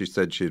after she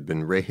said she had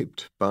been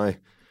raped by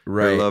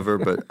her lover,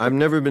 but "I've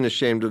never been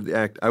ashamed of the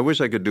act." I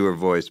wish I could do her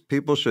voice.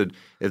 People should,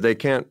 if they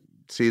can't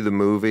see the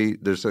movie,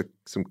 there's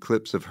some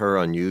clips of her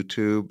on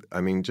YouTube.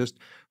 I mean, just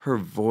her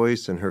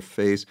voice and her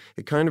face.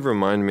 It kind of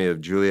reminded me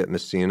of Juliet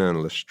Messina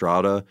and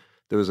Lestrada.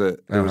 There was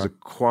a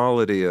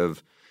quality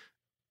of,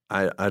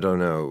 I don't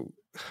know,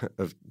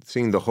 of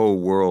seeing the whole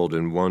world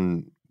in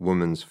one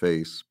woman's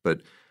face.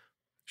 But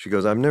she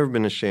goes, "I've never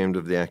been ashamed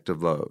of the act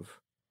of love.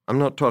 I'm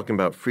not talking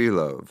about free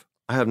love.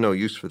 I have no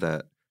use for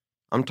that.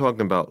 I'm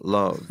talking about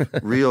love,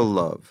 real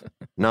love,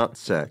 not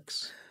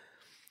sex."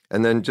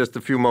 And then just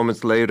a few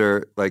moments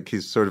later, like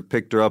he's sort of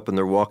picked her up and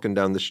they're walking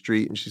down the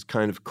street and she's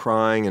kind of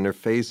crying and her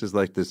face is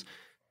like this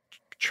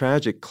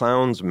tragic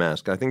clown's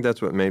mask. I think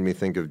that's what made me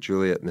think of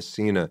Juliet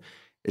Messina.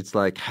 It's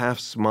like half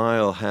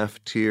smile,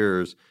 half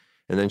tears.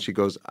 And then she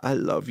goes, "I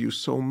love you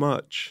so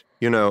much,"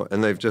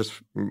 and they've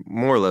just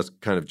more or less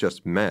kind of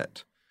just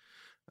met.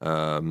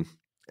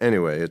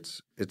 Anyway,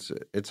 it's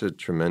a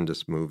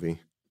tremendous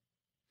movie.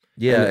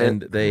 Yeah,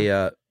 and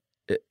they,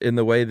 in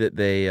the way that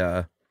they,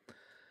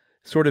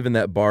 sort of in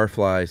that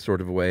barfly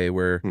sort of way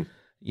where,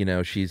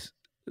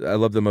 I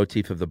love the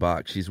motif of the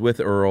box. She's with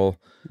Earl.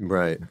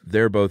 Right.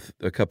 They're both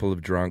a couple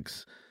of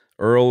drunks.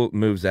 Earl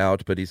moves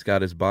out, but he's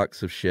got his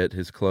box of shit,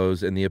 his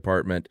clothes in the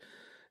apartment.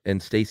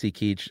 And Stacy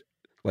Keach,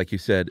 like you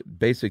said,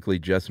 basically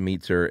just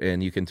meets her,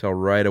 and you can tell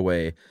right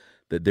away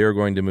that they're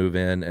going to move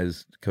in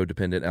as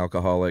codependent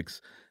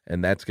alcoholics,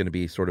 and that's going to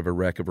be sort of a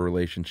wreck of a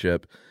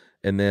relationship.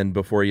 And then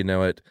before you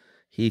know it,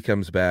 he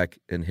comes back,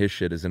 and his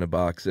shit is in a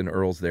box, and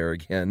Earl's there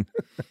again.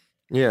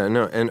 Yeah,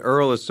 no, and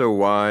Earl is so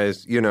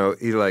wise. He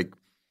like,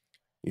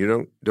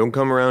 "You don't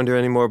come around here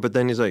anymore." But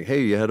then he's like,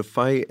 "Hey, you had a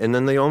fight," and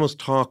then they almost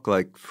talk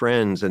like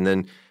friends. And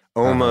then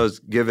Oma's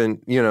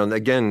given,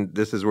 again,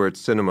 this is where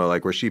it's cinema,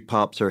 like where she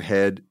pops her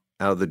head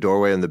out of the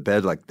doorway in the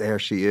bed, like there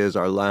she is,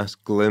 our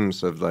last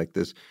glimpse of like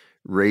this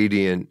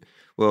radiant,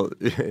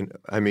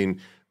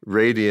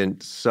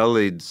 radiant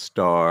sullied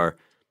star.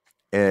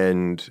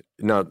 And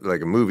not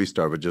like a movie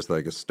star, but just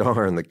like a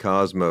star in the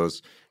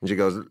cosmos. And she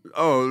goes,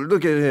 "Oh,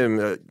 look at him.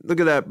 Look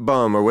at that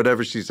bum," or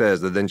whatever she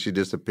says. And then she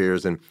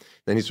disappears. And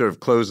then he sort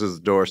of closes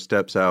the door,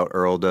 steps out,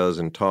 Earl does,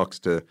 and talks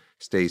to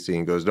Stacy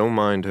and goes, "Don't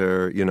mind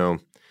her," And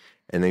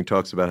then he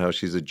talks about how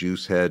she's a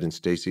juice head. And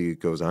Stacy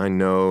goes, "I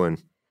know."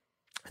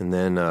 And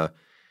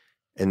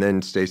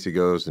then Stacy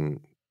goes, and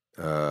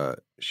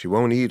she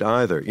won't eat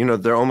either.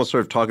 They're almost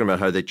sort of talking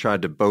about how they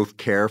tried to both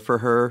care for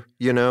her,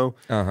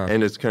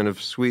 and it's kind of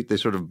sweet. They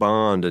sort of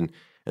bond, and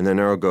then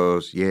Earl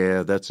goes,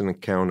 "Yeah, that's an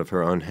account of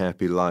her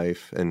unhappy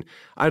life." And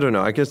I don't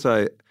know. I guess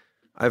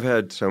I've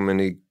had so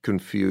many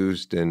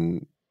confused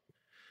and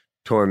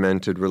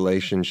tormented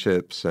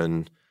relationships,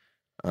 and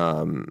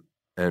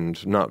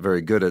not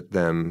very good at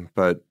them.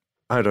 But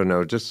I don't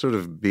know, just sort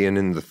of being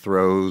in the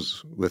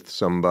throes with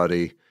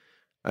somebody,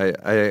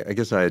 I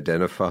guess I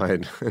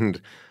identified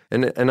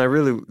and I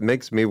really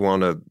makes me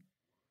want to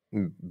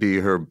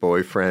be her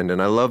boyfriend.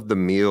 And I love the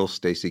meal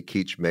Stacy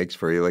Keach makes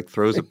for you. Like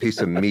throws a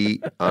piece of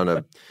meat on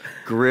a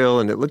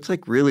grill, and it looks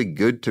like really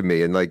good to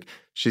me. And like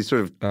she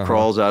sort of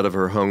crawls out of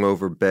her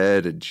hungover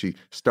bed, and she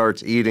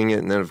starts eating it.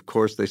 And then of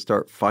course they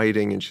start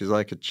fighting, and she's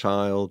like a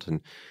child. And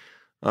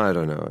I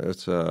don't know.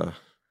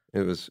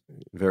 It was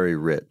very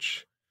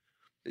rich.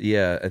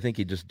 Yeah, I think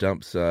he just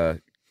dumps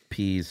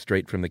peas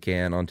straight from the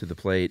can onto the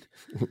plate.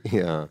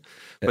 Yeah,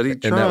 but he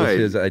tried. And that was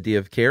his idea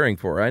of caring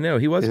for her. I know,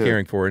 he was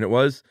caring for her, and it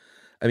was,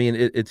 I mean,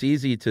 it's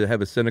easy to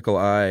have a cynical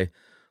eye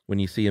when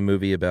you see a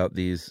movie about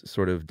these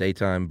sort of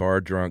daytime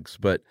bar drunks,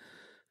 but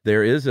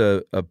there is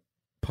a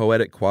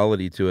poetic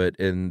quality to it,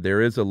 and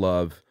there is a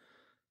love,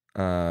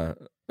 a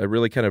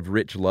really kind of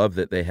rich love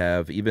that they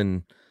have,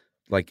 even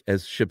like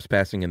as ships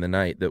passing in the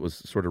night, that was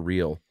sort of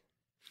real.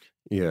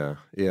 Yeah,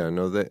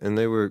 no,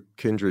 they were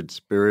kindred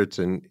spirits,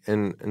 and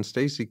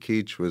Stacy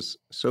Keach was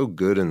so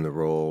good in the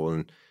role,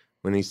 and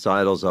when he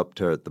sidles up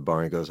to her at the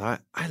bar, he goes, I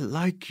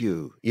like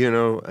you,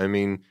 I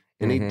mean,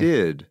 and he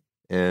did.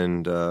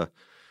 And but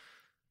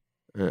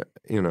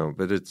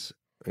it's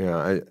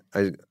I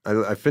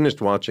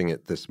finished watching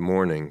it this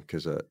morning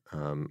because I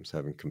was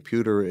having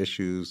computer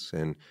issues,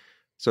 and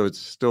so it's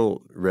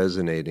still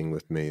resonating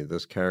with me.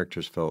 Those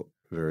characters felt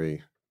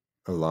very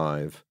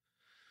alive,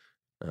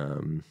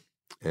 and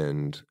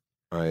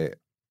I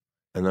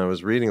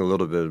was reading a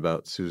little bit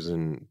about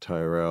Susan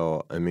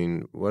Tyrrell. I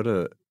mean, what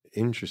a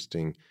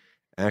interesting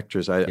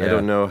actress. I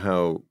don't know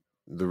how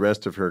the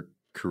rest of her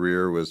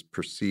career was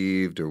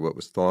perceived or what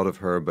was thought of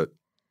her, but it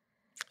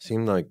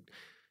seemed like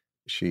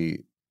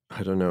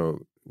I don't know,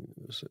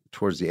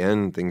 towards the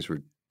end, things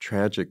were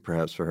tragic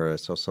perhaps for her. I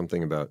saw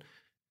something about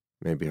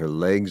maybe her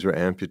legs were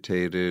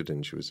amputated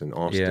and she was in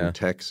Austin,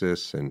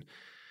 Texas. And,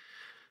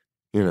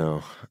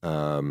 but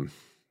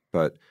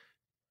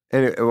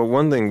anyway,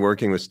 one thing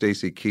working with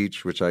Stacy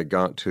Keach, which I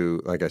got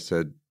to, like I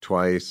said,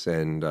 twice,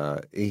 and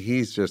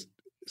he's just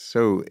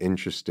so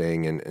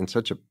interesting and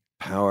such a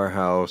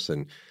powerhouse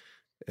and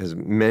has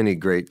many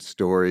great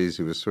stories.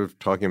 He was sort of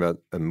talking about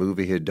a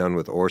movie he had done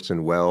with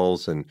Orson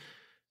Welles and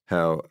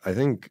how I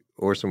think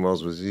Orson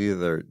Welles was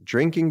either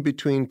drinking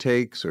between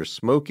takes or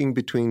smoking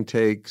between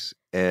takes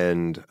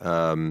and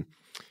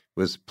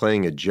was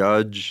playing a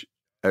judge.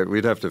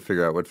 We'd have to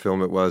figure out what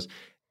film it was.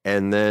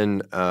 And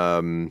then,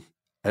 and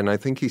I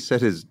think he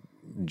set his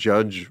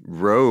judge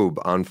robe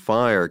on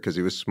fire because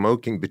he was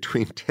smoking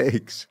between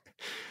takes.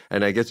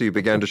 And I guess he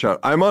began to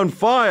shout, "I'm on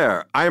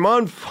fire! I'm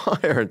on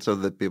fire!" And so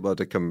that people had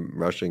to come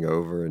rushing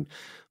over and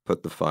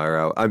put the fire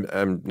out.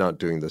 I'm not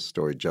doing this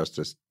story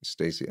justice,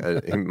 Stacy.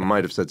 He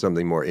might have said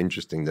something more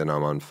interesting than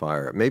 "I'm on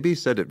fire." Maybe he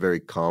said it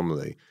very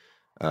calmly.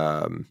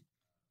 I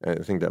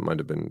think that might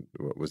have been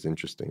what was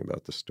interesting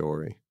about the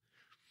story.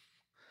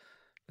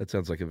 That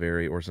sounds like a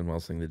very Orson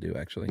Welles thing to do,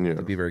 actually,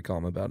 to be very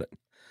calm about it.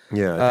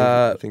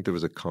 Yeah, I think there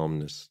was a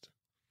calmness.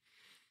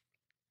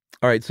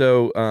 All right,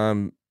 so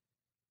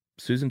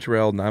Susan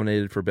Tyrrell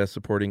nominated for Best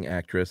Supporting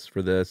Actress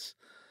for this.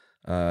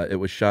 It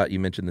was shot, you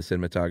mentioned the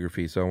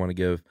cinematography, so I want to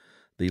give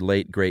the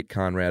late, great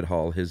Conrad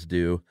Hall his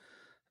due.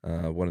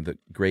 One of the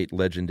great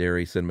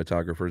legendary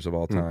cinematographers of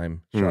all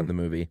time, shot the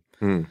movie.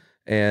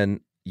 And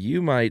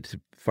you might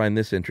find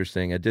this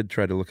interesting. I did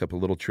try to look up a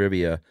little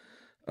trivia.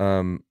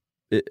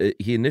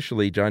 He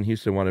initially, John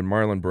Huston wanted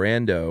Marlon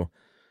Brando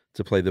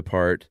to play the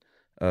part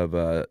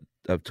of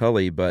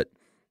Tully, but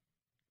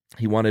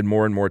he wanted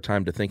more and more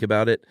time to think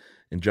about it.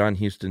 And John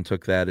Huston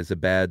took that as a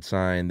bad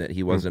sign that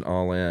he wasn't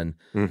all in.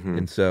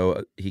 And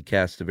so he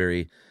cast a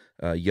very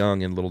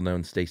young and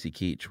little-known Stacy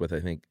Keach, which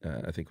I think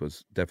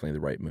was definitely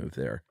the right move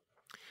there.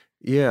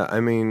 Yeah, I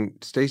mean,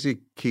 Stacy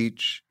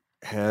Keach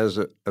has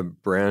a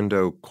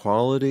Brando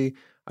quality.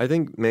 I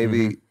think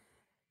maybe,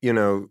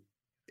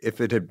 if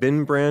it had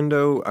been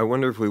Brando, I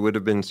wonder if we would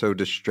have been so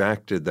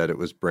distracted that it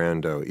was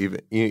Brando,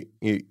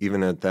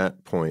 even at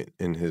that point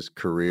in his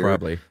career.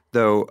 Probably.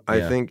 Though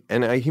I think,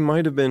 and he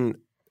might have been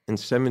in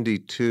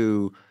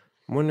 72.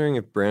 I'm wondering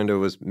if Brando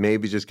was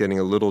maybe just getting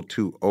a little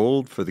too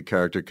old for the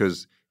character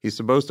because he's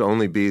supposed to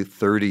only be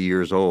 30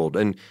 years old.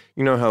 And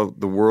you know how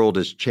the world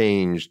has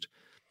changed.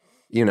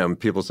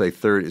 People say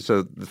 30.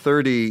 So the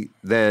 30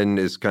 then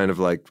is kind of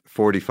like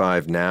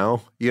 45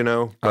 now,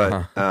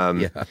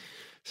 but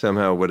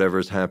somehow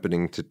whatever's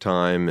happening to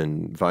time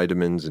and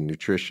vitamins and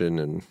nutrition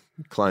and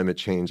climate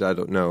change, I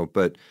don't know.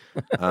 But,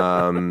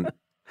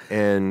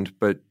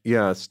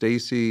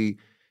 Stacy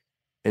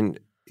and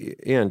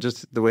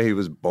just the way he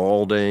was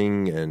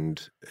balding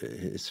and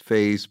his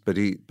face, but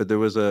there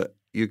was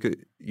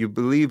you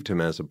believed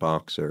him as a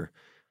boxer,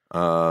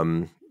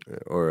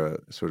 or a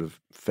sort of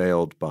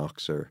failed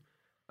boxer.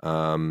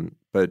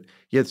 But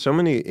yet so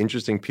many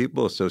interesting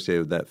people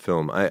associated with that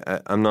film.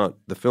 I'm not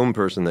the film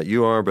person that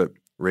you are, but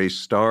Ray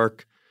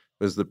Stark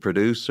was the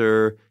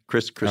producer.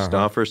 Chris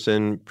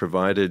Christopherson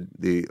provided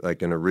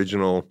an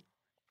original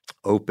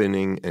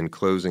opening and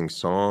closing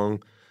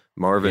song.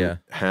 Marvin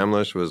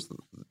Hamlish was,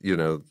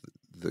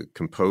 the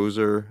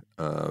composer.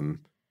 I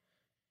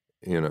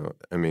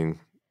mean,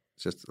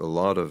 just a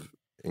lot of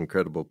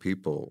incredible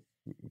people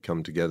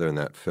come together in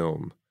that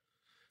film.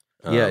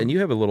 And you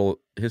have a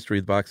little history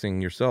with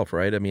boxing yourself,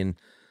 right? I mean,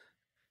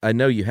 I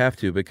know you have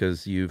to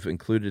because you've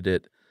included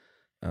it.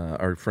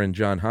 Our friend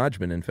John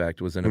Hodgman, in fact,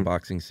 was in a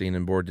boxing scene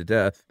and bored to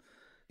death,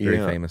 very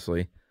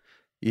famously.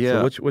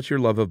 Yeah. So what's your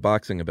love of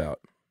boxing about?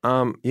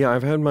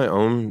 I've had my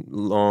own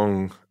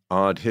long,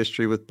 odd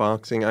history with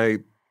boxing.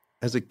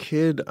 As a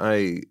kid,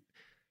 I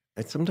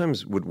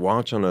sometimes would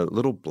watch on a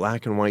little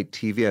black and white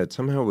TV. I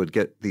somehow would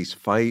get these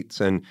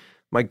fights, and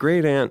my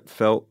great aunt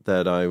felt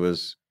that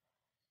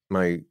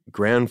my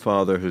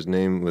grandfather, whose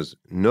name was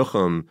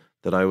Nuchem,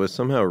 that I was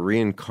somehow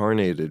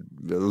reincarnated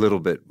a little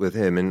bit with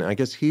him. And I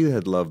guess he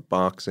had loved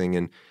boxing.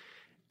 And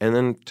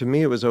then to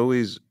me, it was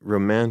always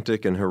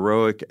romantic and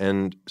heroic.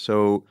 And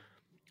so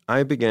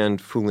I began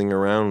fooling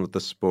around with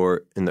the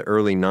sport in the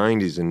early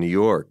 90s in New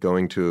York,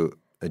 going to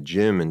a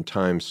gym in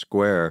Times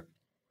Square.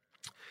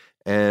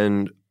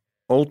 And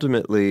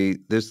ultimately,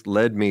 this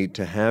led me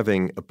to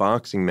having a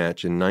boxing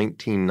match in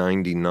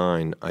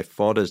 1999. I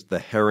fought as the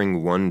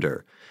Herring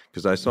Wonder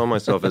because I saw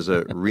myself as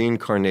a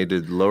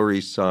reincarnated Lower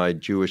East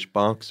Side Jewish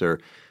boxer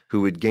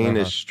who would gain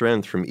his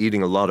strength from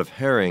eating a lot of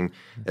herring,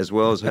 as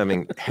well as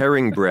having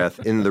herring breath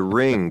in the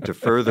ring to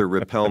further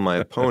repel my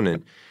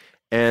opponent.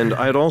 And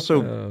I'd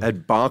also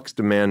had boxed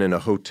a man in a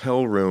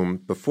hotel room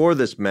before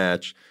this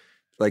match,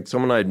 like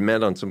someone I'd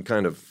met on some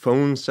kind of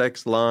phone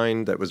sex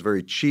line that was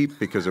very cheap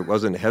because it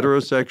wasn't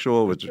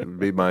heterosexual, which would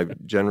be my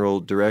general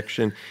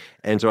direction.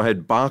 And so I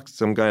had boxed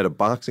some guy at a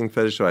boxing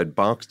fetish, so I'd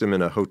boxed him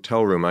in a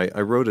hotel room. I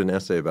wrote an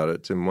essay about it.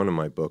 It's in one of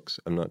my books.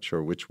 I'm not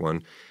sure which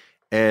one.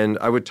 And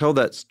I would tell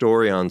that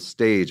story on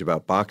stage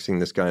about boxing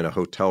this guy in a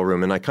hotel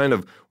room. And I kind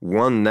of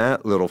won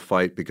that little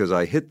fight because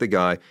I hit the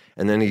guy,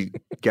 and then he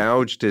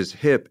gouged his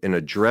hip in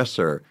a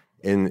dresser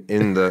in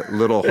the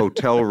little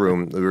hotel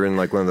room. We were in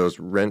like one of those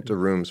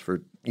rent-a-rooms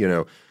for,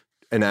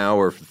 an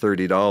hour for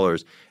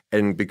 $30.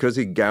 And because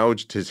he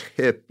gouged his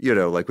hip,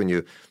 like when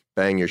you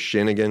bang your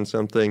shin against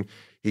something,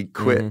 he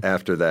quit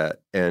after that.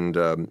 And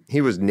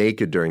he was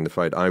naked during the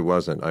fight. I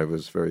wasn't. I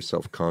was very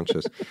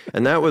self-conscious.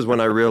 And that was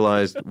when I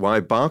realized why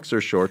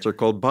boxer shorts are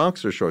called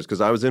boxer shorts,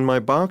 because I was in my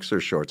boxer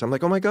shorts. I'm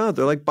like, oh my God,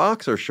 they're like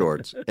boxer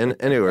shorts. And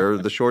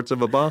anyway, the shorts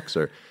of a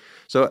boxer.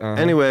 So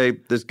anyway,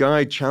 this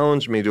guy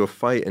challenged me to a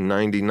fight in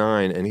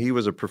 99, and he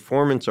was a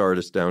performance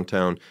artist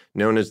downtown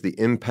known as the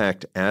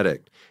Impact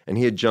Addict. And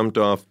he had jumped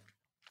off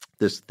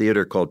this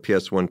theater called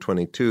PS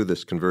 122,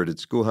 this converted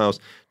schoolhouse,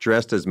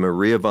 dressed as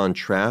Maria von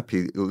Trapp.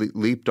 He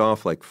leaped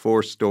off like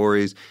 4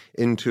 stories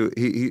into,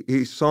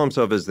 he saw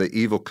himself as the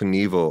Evel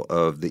Knievel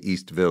of the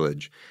East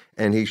Village.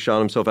 And he shot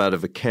himself out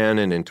of a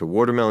cannon into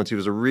watermelons. He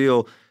was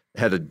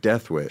had a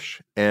death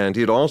wish. And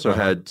he had also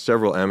had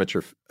several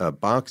amateur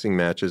boxing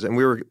matches. And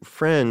we were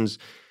friends.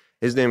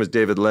 His name was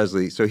David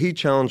Leslie. So he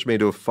challenged me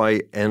to a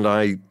fight, and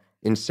I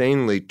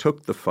insanely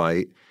took the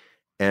fight.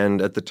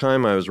 And at the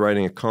time, I was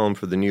writing a column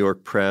for the New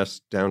York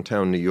Press,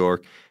 downtown New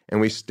York,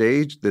 and we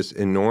staged this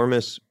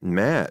enormous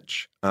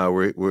match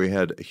where we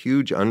had a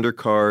huge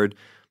undercard.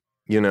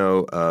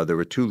 There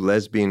were 2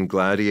 lesbian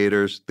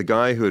gladiators. The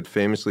guy who had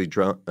famously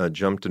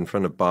jumped in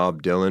front of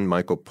Bob Dylan,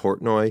 Michael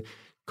Portnoy,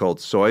 called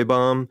Soy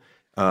Bomb,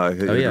 who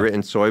had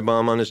written Soy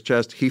Bomb on his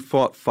chest. He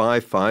fought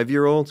 5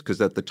 5-year-olds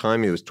because at the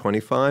time he was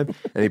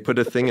 25, and he put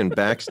a thing in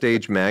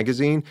Backstage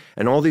magazine,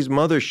 and all these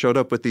mothers showed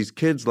up with these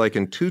kids like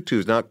in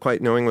tutus, not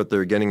quite knowing what they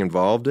were getting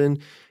involved in.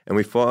 And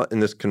we fought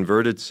in this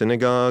converted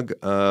synagogue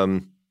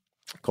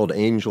called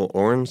Angel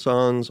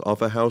Orensons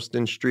off of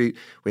Houston Street.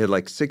 We had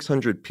like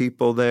 600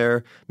 people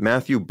there.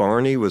 Matthew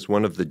Barney was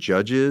one of the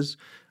judges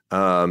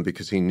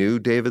because he knew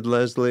David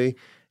Leslie.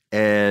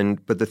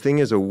 But the thing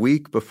is, a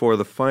week before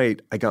the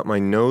fight, I got my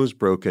nose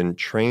broken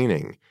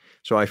training.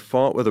 So I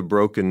fought with a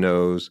broken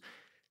nose,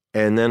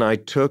 and then I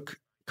took,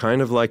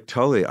 kind of like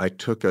Tully, I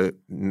took a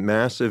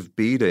massive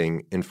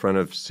beating in front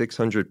of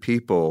 600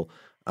 people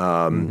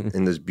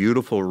in this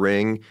beautiful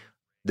ring.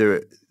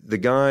 The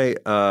guy,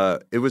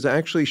 it was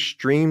actually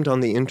streamed on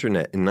the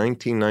internet in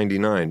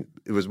 1999.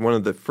 It was one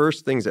of the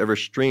first things ever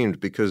streamed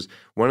because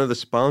one of the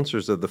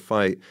sponsors of the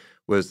fight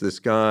was this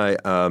guy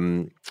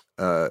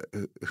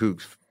who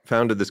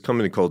founded this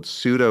company called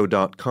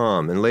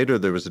Pseudo.com. And later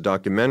there was a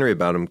documentary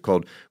about him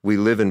called We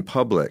Live in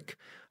Public.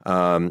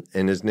 And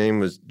his name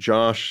was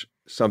Josh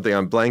something.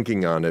 I'm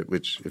blanking on it,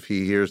 which if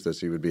he hears this,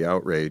 he would be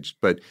outraged.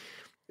 But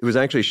it was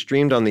actually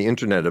streamed on the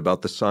internet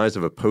about the size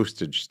of a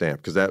postage stamp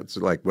because that's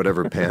like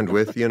whatever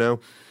bandwidth,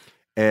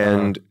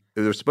 And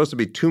there were supposed to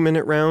be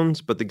 2-minute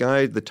rounds, but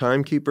the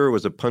timekeeper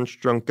was a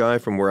punch-drunk guy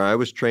from where I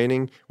was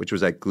training, which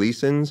was at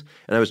Gleason's.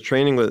 And I was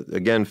training with,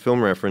 again,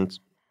 film reference,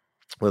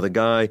 with a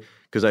guy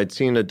because I'd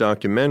seen a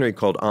documentary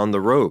called On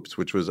the Ropes,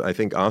 which was, I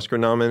think, Oscar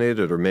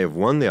nominated or may have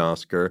won the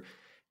Oscar.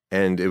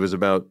 And it was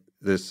about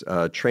this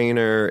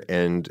trainer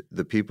and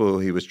the people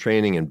he was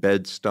training in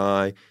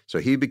Bed-Stuy. So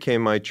he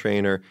became my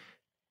trainer.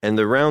 And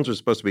the rounds were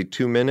supposed to be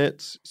 2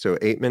 minutes, so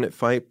 8-minute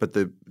fight. But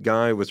the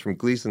guy was from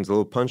Gleason's, a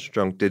little punch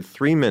drunk, did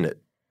 3-minute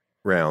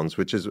rounds,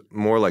 which is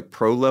more like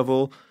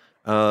pro-level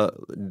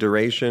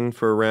duration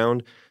for a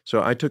round.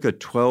 So I took a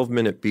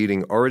 12-minute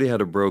beating, already had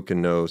a broken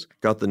nose,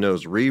 got the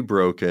nose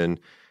re-broken,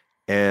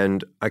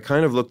 and I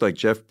kind of looked like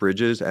Jeff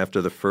Bridges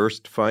after the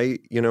first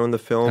fight, in the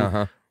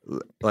film.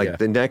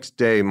 The next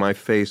day, my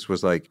face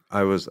was like,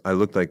 I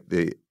looked like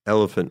the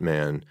Elephant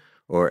Man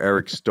or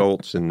Eric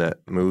Stoltz in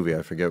that movie.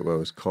 I forget what it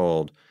was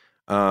called.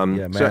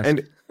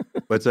 Mask.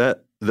 What's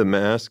that? The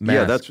Mask?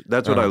 Yeah,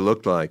 that's what I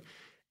looked like.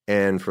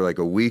 And for like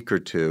a week or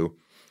two.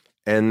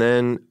 And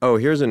then,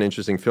 here's an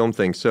interesting film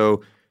thing.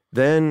 So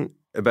then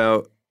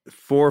about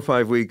 4 or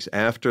 5 weeks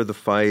after the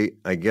fight,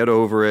 I get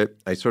over it.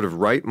 I sort of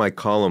write my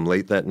column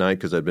late that night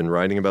because I'd been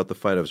writing about the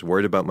fight. I was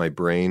worried about my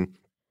brain.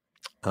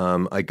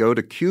 I go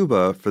to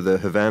Cuba for the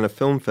Havana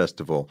Film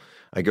Festival.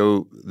 I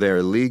go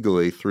there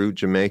legally through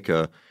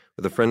Jamaica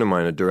with a friend of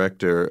mine, a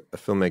director, a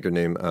filmmaker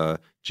named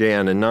Jay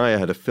Ananaya,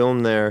 had a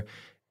film there.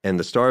 And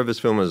the star of his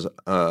film is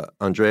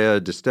Andrea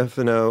Di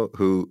Stefano,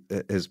 who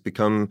has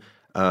become,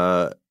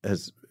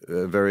 has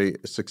a very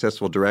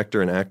successful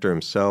director and actor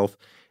himself.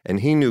 And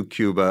he knew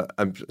Cuba.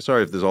 I'm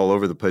sorry if this is all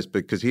over the place,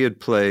 because he had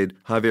played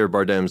Javier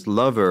Bardem's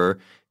lover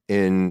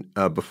in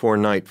Before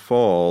Night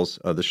Falls,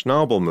 the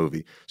Schnabel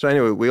movie. So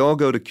anyway, we all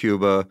go to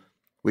Cuba.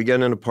 We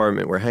get an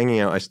apartment. We're hanging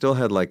out. I still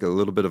had like a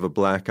little bit of a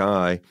black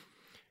eye.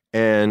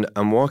 And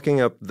I'm walking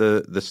up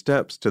the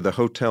steps to the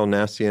Hotel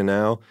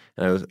Nacional.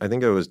 And I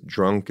think I was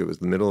drunk. It was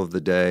the middle of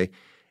the day.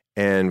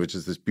 And which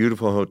is this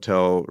beautiful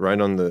hotel right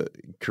on the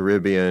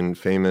Caribbean,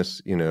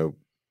 famous,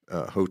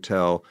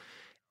 hotel.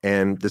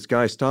 And this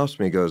guy stops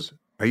me, goes,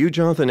 "Are you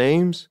Jonathan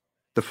Ames,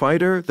 the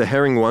fighter, the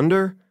Herring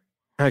Wonder?"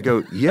 And I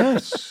go,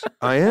 "Yes,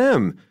 I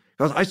am." He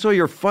goes, "I saw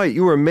your fight.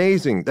 You were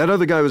amazing. That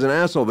other guy was an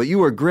asshole, but you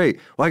were great.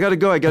 Well, I got to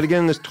go. I got to get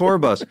in this tour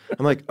bus."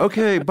 I'm like,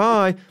 "Okay,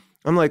 bye."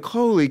 I'm like,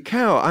 holy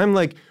cow. I'm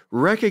like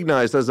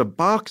recognized as a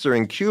boxer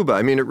in Cuba.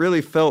 I mean, it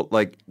really felt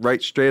like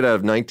right straight out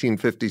of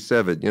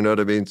 1957. You know what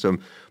I mean? Some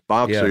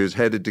boxer who's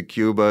headed to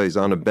Cuba. He's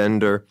on a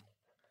bender.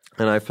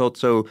 And I felt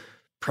so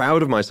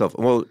proud of myself.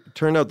 Well, it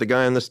turned out the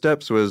guy on the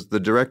steps was the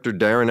director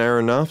Darren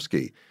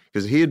Aronofsky,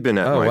 because he had been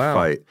at my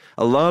fight.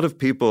 A lot of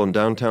people in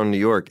downtown New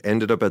York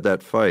ended up at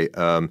that fight.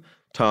 Todd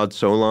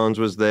Solondz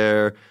was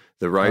there,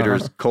 the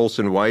writers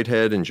Colson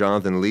Whitehead and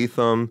Jonathan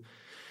Lethem.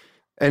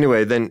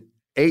 Anyway, then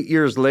 8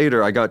 years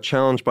later, I got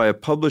challenged by a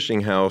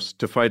publishing house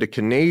to fight a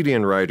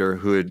Canadian writer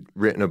who had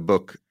written a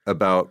book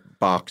about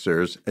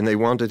boxers, and they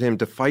wanted him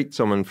to fight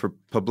someone for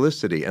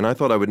publicity. And I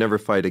thought I would never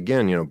fight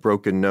again,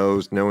 broken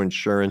nose, no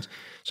insurance.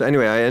 So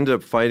anyway, I ended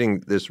up fighting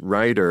this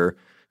writer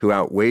who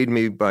outweighed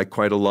me by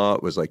quite a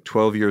lot, was like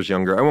 12 years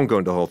younger. I won't go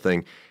into the whole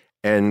thing.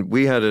 And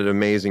we had an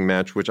amazing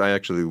match, which I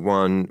actually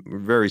won.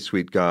 Very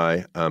sweet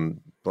guy.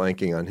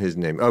 Blanking on his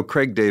name. Oh,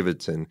 Craig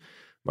Davidson.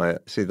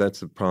 See,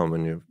 that's the problem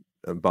when you're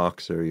a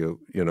boxer, you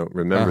don't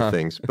remember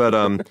things. But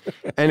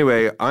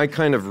anyway, I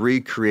kind of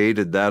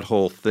recreated that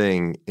whole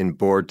thing in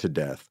Bored to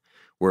Death,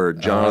 where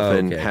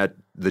Jonathan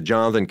the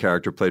Jonathan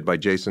character played by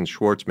Jason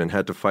Schwartzman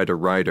had to fight a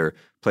writer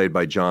played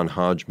by John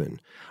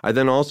Hodgman. I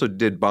then also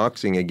did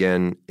boxing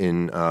again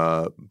in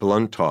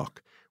Blunt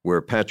Talk,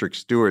 where Patrick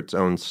Stewart's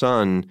own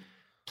son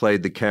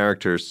played the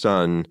character's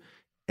son,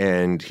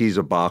 and he's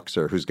a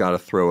boxer who's got to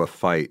throw a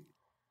fight.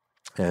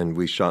 And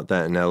we shot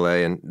that in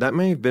L.A., and that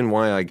may have been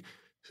why I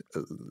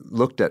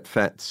looked at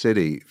Fat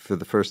City for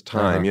the first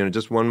time.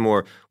 Just one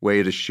more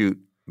way to shoot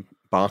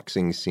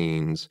boxing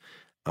scenes.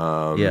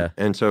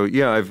 And so,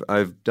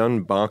 I've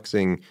done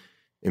boxing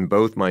in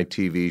both my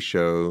TV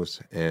shows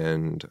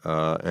and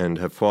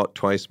have fought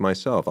twice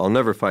myself. I'll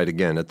never fight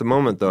again. At the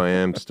moment, though, I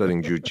am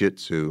studying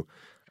jiu-jitsu,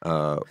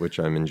 which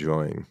I'm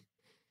enjoying.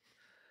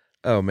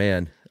 Oh,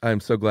 man.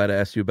 I'm so glad I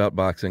asked you about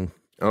boxing.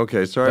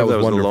 Okay, sorry that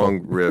was a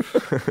long riff.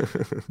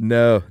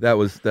 No, that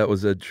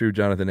was a true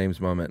Jonathan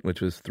Ames moment, which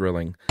was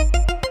thrilling.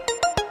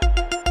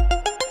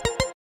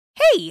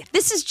 Hey,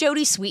 this is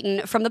Jodie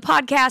Sweetin from the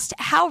podcast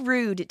How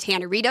Rude,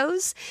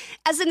 Tanneritos.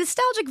 As a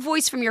nostalgic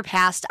voice from your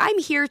past, I'm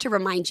here to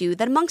remind you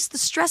that amongst the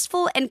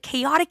stressful and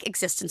chaotic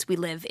existence we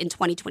live in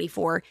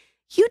 2024,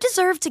 you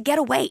deserve to get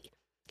away.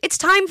 It's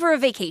time for a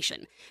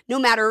vacation, no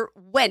matter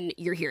when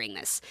you're hearing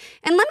this.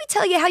 And let me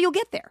tell you how you'll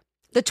get there.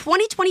 The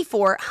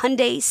 2024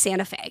 Hyundai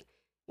Santa Fe.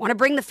 Want to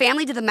bring the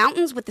family to the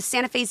mountains with the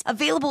Santa Fe's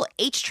available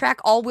H-Track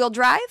all-wheel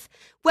drive?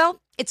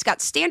 Well, it's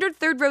got standard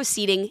third-row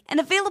seating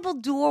and available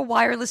dual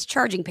wireless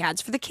charging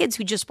pads for the kids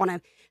who just want to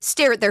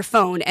stare at their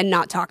phone and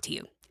not talk to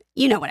you.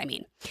 You know what I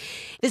mean.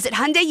 Visit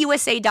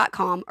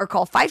HyundaiUSA.com or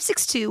call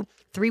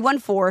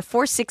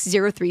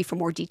 562-314-4603 for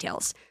more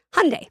details.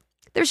 Hyundai,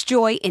 there's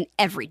joy in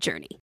every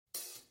journey.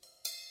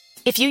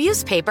 If you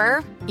use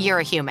paper, you're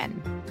a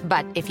human.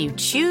 But if you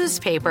choose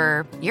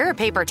paper, you're a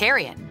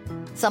papertarian.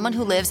 Someone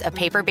who lives a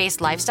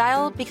paper-based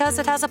lifestyle because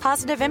it has a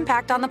positive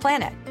impact on the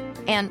planet.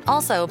 And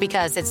also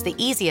because it's the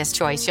easiest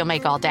choice you'll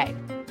make all day.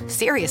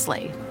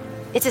 Seriously.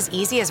 It's as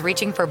easy as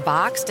reaching for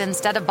boxed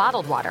instead of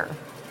bottled water.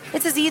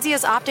 It's as easy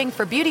as opting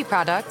for beauty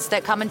products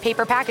that come in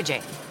paper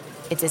packaging.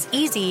 It's as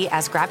easy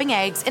as grabbing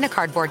eggs in a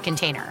cardboard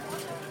container.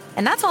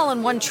 And that's all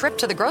in one trip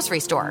to the grocery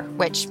store,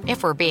 which,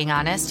 if we're being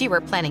honest, you were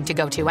planning to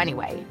go to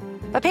anyway.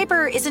 But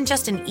paper isn't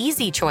just an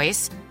easy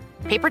choice.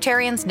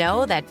 Papertarians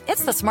know that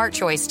it's the smart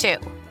choice, too.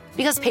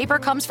 Because paper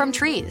comes from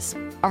trees,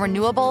 a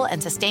renewable and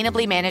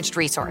sustainably managed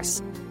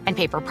resource. And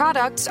paper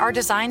products are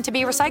designed to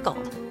be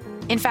recycled.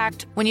 In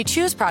fact, when you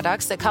choose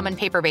products that come in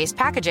paper-based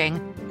packaging,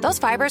 those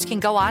fibers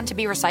can go on to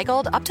be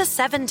recycled up to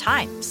 7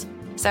 times.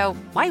 So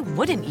why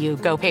wouldn't you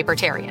go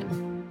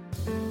papertarian?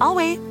 I'll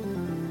wait.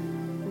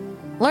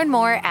 Learn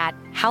more at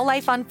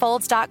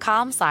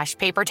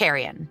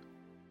howlifeunfolds.com/papertarian.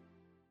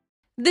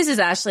 This is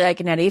Ashley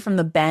Iconetti from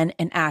the Ben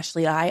and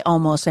Ashley I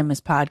Almost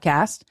Famous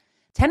podcast.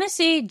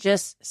 Tennessee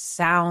just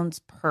sounds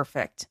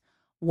perfect,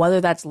 whether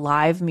that's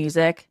live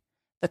music,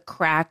 the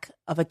crack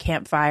of a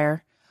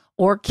campfire,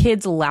 or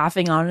kids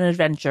laughing on an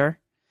adventure.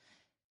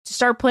 To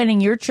start planning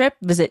your trip,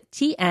 visit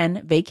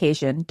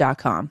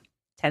tnvacation.com.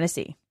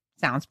 Tennessee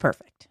sounds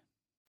perfect.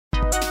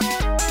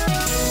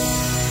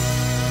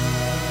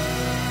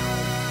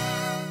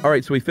 All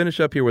right, so we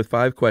finish up here with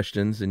 5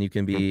 questions, and you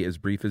can be as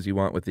brief as you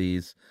want with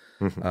these.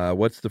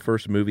 What's the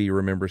first movie you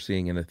remember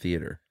seeing in a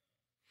theater?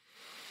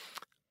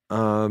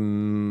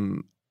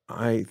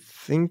 I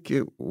think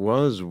it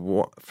was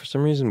for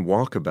some reason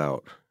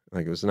Walkabout.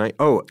 Like it was night.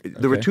 Oh,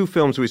 there were 2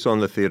 films we saw in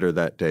the theater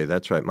that day.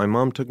 That's right. My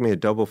mom took me a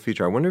double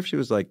feature. I wonder if she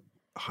was like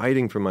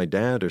hiding from my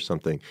dad or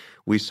something.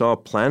 We saw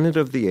Planet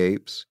of the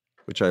Apes,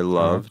 which I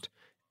loved,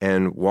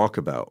 and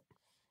Walkabout.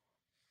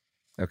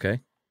 Okay,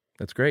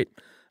 that's great.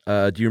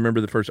 Do you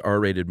remember the first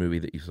R-rated movie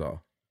that you saw?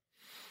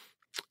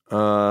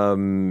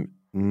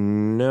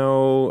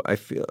 No, I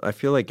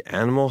feel like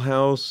Animal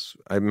House.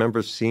 I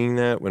remember seeing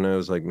that when I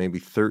was like maybe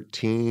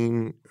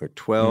 13 or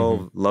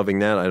 12, loving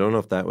that. I don't know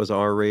if that was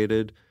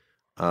R-rated.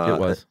 It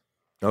was.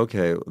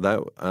 Okay,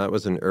 that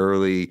was an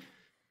early,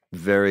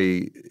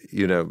 very,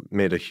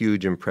 made a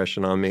huge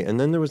impression on me. And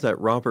then there was that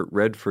Robert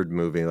Redford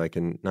movie like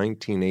in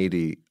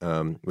 1980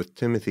 with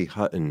Timothy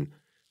Hutton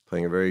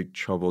playing a very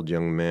troubled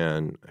young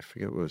man. I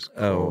forget what it was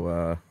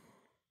called.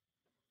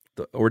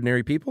 The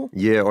Ordinary People?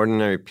 Yeah,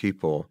 Ordinary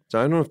People. So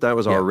I don't know if that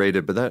was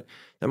R-rated, but that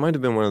might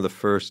have been one of the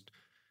first,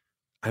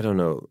 I don't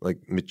know,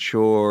 like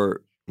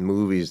mature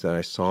movies that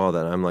I saw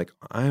that I'm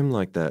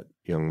like that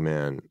young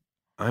man.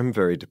 I'm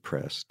very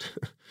depressed.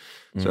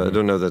 So I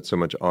don't know that's so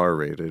much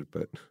R-rated,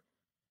 but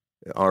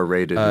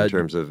R-rated in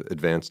terms of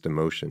advanced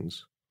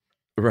emotions.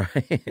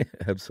 Right,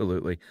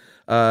 absolutely.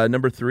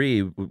 Number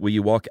 3, will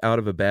you walk out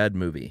of a bad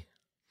movie?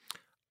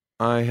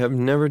 I have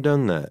never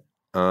done that.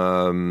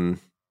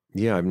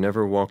 Yeah, I've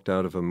never walked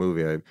out of a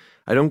movie.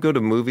 I don't go to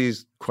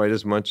movies quite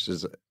as much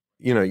as,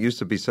 it used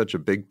to be such a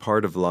big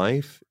part of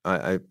life.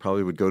 I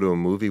probably would go to a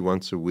movie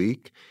once a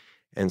week.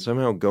 And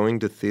somehow going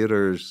to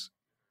theaters,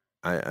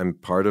 I'm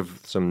part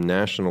of some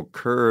national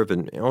curve.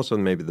 And also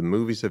maybe the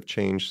movies have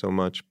changed so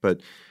much.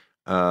 But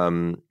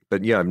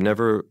yeah, I'm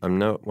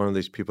not one of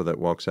these people that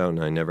walks out,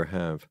 and I never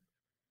have.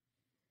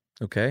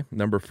 Okay.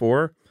 Number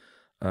 4,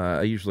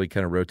 I usually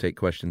kind of rotate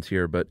questions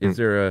here, but is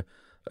there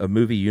a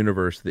movie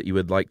universe that you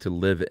would like to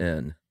live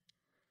in?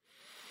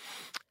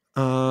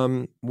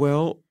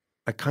 Well,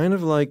 I kind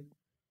of like,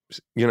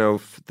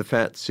 the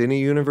Fat City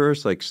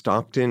universe, like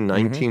Stockton,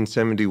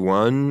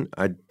 1971.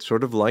 I'd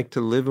sort of like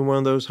to live in one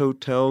of those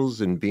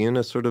hotels and be in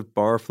a sort of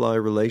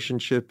barfly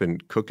relationship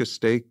and cook a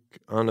steak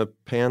on a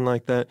pan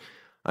like that.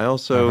 I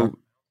also,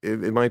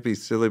 it might be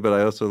silly, but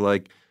I also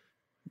like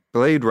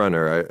Blade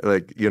Runner. I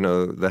like,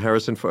 the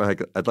Harrison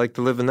Ford. I'd like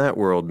to live in that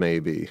world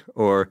maybe.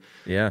 Or,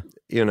 yeah.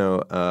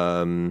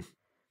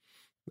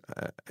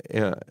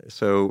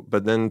 So,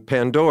 but then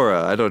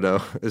Pandora, I don't know.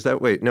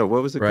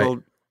 What was it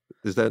called?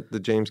 Is that the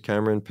James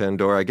Cameron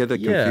Pandora? I get it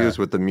confused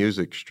with the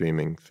music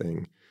streaming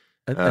thing.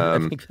 I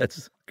think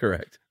that's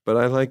correct. But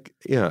I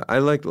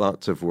like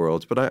lots of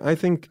worlds. But I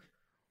think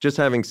just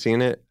having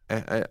seen it,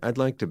 I'd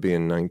like to be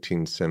in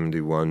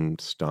 1971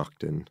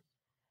 Stockton.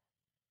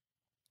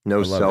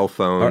 No cell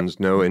phones,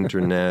 no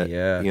internet.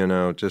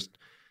 Just,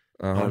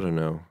 I don't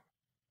know.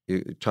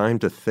 Time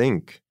to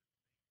think.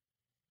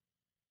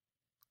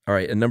 All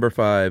right, and number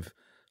 5,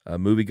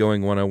 movie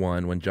going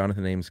 101. When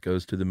Jonathan Ames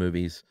goes to the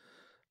movies,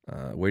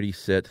 where do you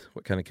sit?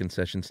 What kind of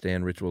concession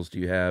stand rituals do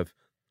you have?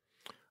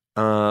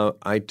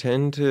 I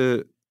tend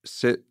to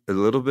sit a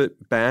little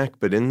bit back,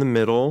 but in the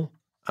middle,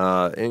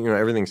 and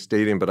everything's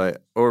stadium,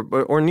 but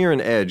or near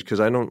an edge because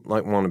I don't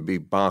want to be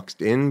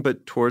boxed in,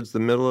 but towards the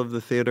middle of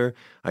the theater.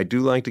 I do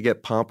like to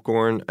get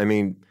popcorn. I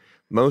mean,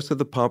 most of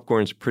the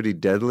popcorn's pretty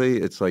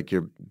deadly. It's like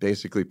you're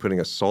basically putting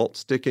a salt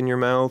stick in your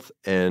mouth,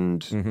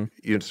 and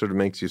it sort of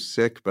makes you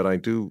sick. But I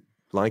do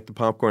like the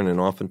popcorn, and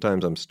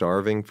oftentimes I'm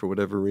starving for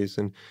whatever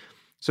reason.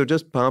 So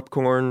just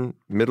popcorn,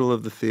 middle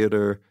of the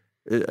theater.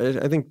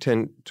 I think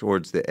tend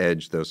towards the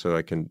edge, though, so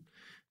I can,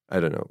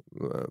 I don't know,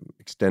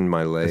 extend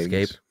my legs.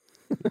 Escape.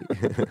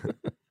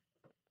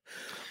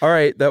 All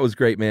right, that was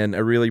great, man. I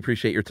really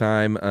appreciate your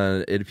time.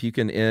 If you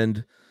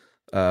can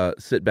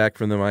sit back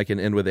from the mic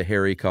and end with a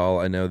Harry call.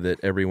 I know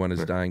that everyone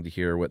is dying to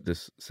hear what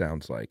this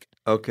sounds like.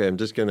 Okay, I'm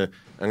gonna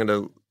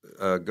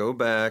go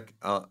back.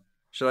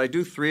 Should I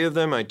do 3 of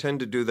them? I tend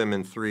to do them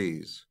in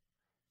 3s.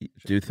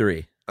 Do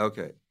 3.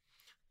 Okay.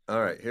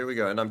 All right, here we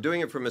go. And I'm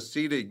doing it from a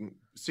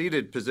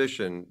seated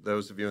position,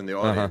 those of you in the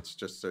audience,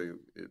 just so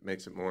it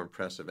makes it more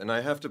impressive. And I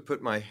have to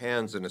put my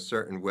hands in a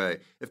certain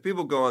way. If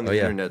people go on the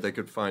internet, they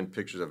could find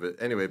pictures of it.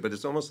 Anyway, but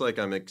it's almost like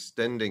I'm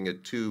extending a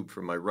tube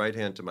from my right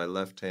hand to my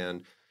left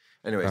hand.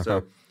 Anyway,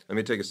 so let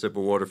me take a sip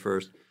of water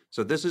first.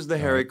 So this is the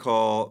Harry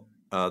call,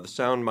 the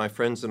sound my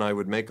friends and I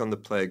would make on the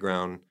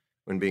playground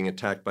when being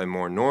attacked by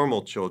more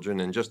normal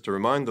children. And just to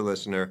remind the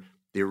listener,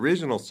 the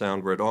original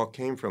sound where it all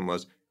came from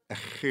was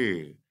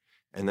 "ahe,"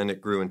 and then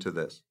it grew into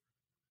this.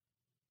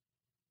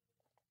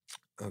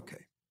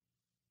 Okay.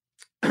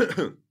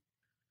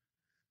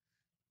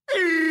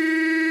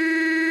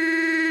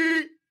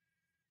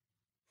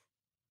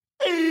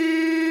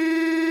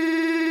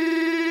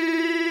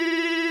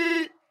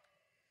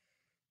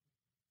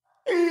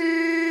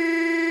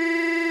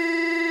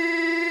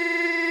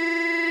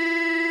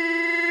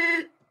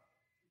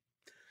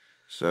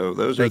 So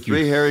those Thank are 3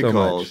 you Harry so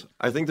calls. much.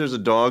 I think there's a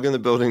dog in the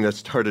building that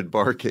started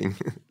barking.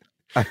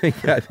 I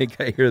think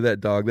I hear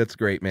that dog. That's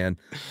great, man.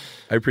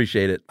 I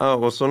appreciate it. Oh,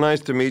 well, so nice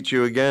to meet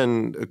you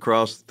again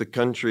across the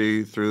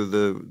country through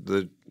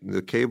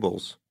the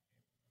cables.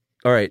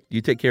 All right. You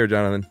take care,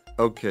 Jonathan.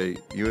 Okay,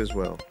 you as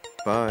well.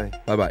 Bye.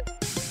 Bye-bye.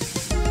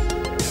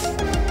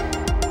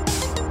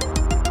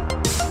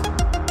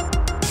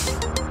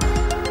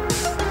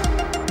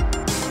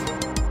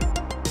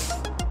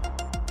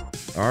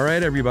 All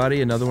right,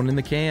 everybody, another one in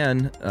the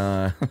can.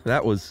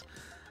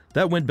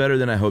 That went better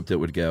than I hoped it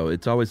would go.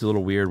 It's always a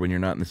little weird when you're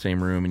not in the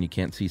same room and you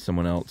can't see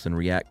someone else and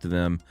react to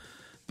them.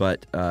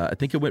 But I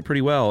think it went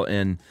pretty well.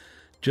 And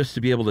just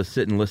to be able to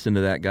sit and listen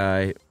to that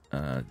guy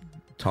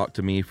talk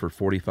to me for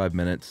 45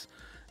 minutes,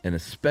 and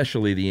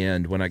especially the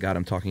end when I got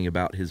him talking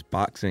about his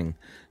boxing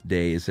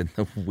days and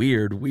the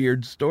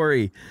weird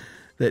story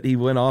that he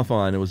went off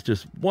on, it was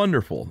just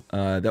wonderful.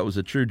 That was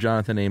a true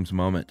Jonathan Ames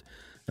moment.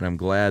 And I'm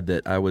glad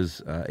that I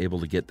was able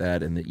to get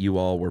that and that you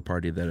all were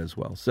part of that as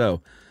well.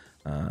 So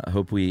I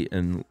hope we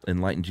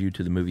enlightened you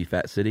to the movie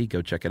Fat City.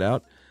 Go check it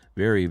out.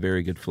 Very,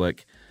 very good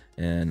flick.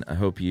 And I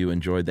hope you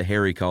enjoyed the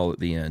Harry call at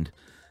the end.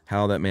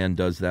 How that man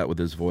does that with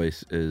his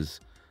voice is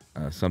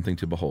something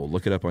to behold.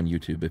 Look it up on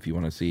YouTube if you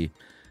want to see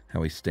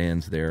how he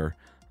stands there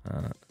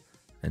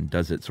and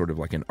does it sort of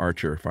like an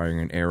archer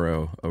firing an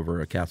arrow over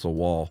a castle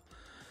wall.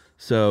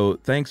 So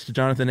thanks to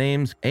Jonathan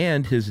Ames,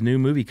 and his new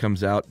movie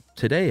comes out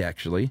today,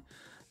 actually.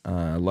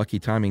 Lucky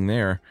timing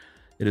there.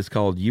 It is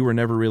called You Were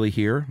Never Really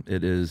Here.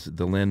 It is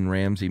the Lynn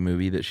Ramsey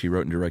movie that she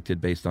wrote and directed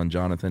based on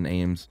Jonathan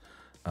Ames'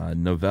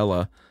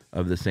 novella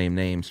of the same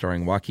name,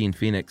 starring Joaquin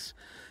Phoenix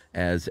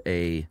as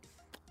an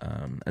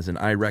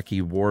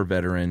Iraqi war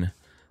veteran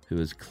who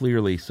is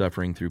clearly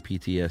suffering through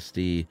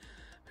PTSD,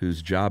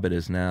 whose job it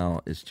is now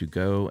is to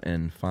go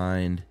and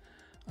find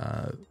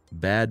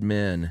bad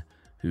men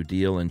who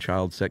deal in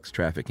child sex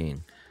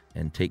trafficking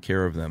and take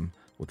care of them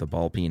with a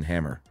ball-peen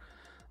hammer.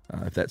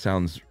 If that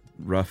sounds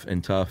rough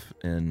and tough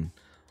and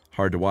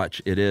hard to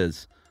watch, it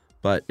is.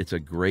 But it's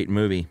a great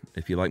movie.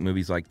 If you like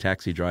movies like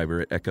Taxi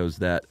Driver, it echoes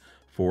that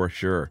for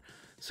sure.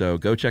 So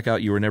go check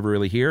out You Were Never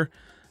Really Here.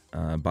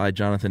 Buy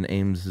Jonathan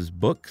Ames's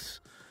books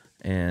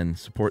and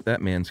support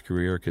that man's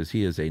career because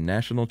he is a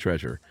national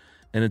treasure.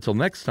 And until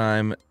next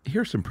time,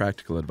 here's some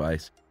practical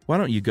advice. Why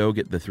don't you go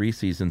get the 3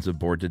 seasons of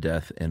Bored to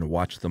Death and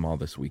watch them all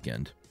this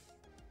weekend?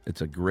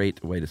 It's a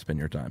great way to spend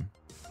your time.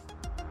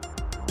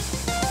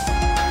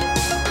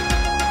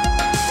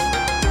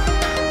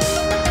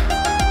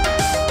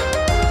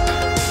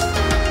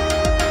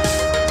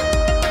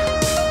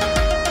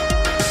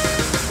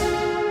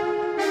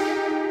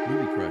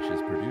 Movie Crush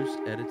is produced,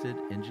 edited,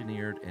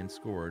 engineered, and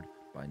scored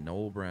by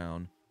Noel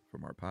Brown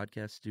from our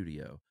podcast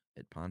studio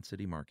at Pond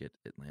City Market,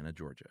 Atlanta,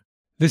 Georgia.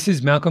 This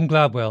is Malcolm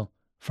Gladwell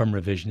from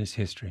Revisionist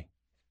History.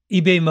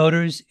 eBay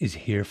Motors is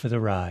here for the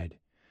ride.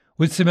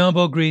 With some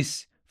elbow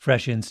grease,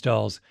 fresh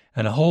installs,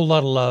 and a whole lot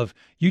of love,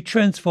 you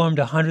transformed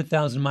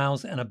 100,000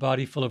 miles and a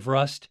body full of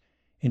rust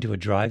into a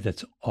drive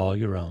that's all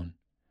your own.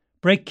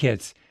 Brake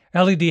kits,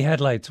 LED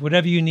headlights,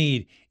 whatever you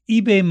need,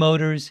 eBay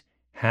Motors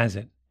has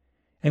it.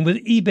 And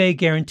with eBay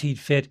Guaranteed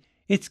Fit,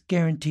 it's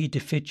guaranteed to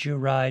fit your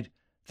ride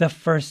the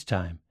first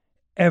time,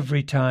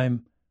 every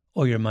time,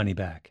 or your money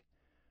back.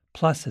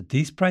 Plus, at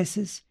these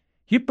prices,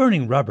 you're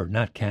burning rubber,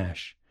 not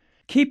cash.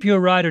 Keep your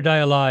ride or die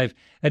alive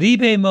at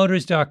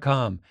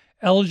ebaymotors.com.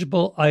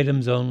 Eligible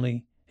items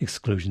only.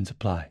 Exclusions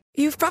apply.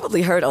 You've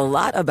probably heard a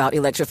lot about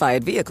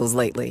electrified vehicles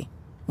lately.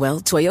 Well,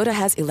 Toyota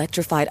has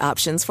electrified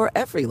options for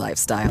every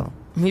lifestyle.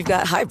 We've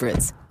got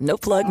hybrids, no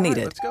plug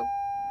needed. Let's go.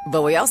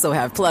 But we also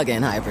have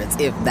plug-in hybrids,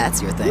 if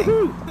that's your thing.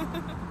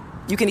 Woo-hoo.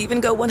 You can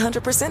even go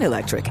 100%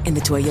 electric in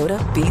the Toyota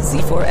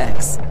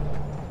bZ4X.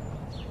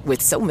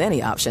 With so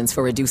many options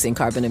for reducing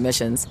carbon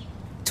emissions,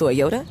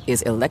 Toyota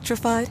is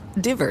electrified,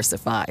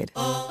 diversified.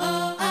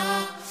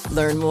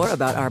 Learn more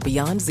about our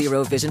Beyond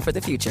Zero vision for the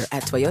future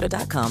at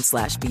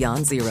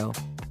toyota.com/beyondzero.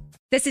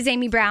 This is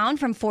Amy Brown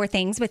from 4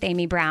 Things with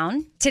Amy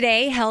Brown.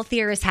 Today,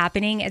 healthier is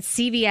happening at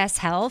CVS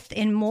Health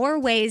in more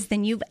ways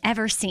than you've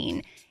ever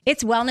seen.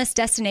 It's wellness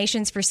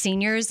destinations for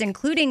seniors,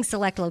 including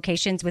select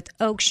locations with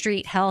Oak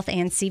Street Health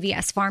and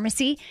CVS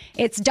Pharmacy.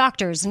 It's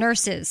doctors,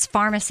 nurses,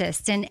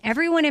 pharmacists, and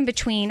everyone in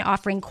between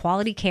offering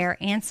quality care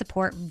and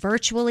support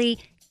virtually,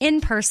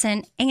 in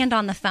person, and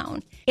on the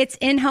phone. It's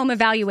in-home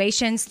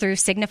evaluations through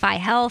Signify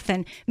Health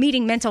and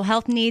meeting mental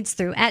health needs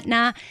through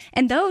Aetna.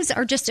 And those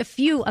are just a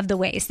few of the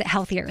ways that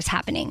healthier is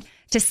happening.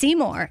 To see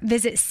more,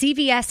 visit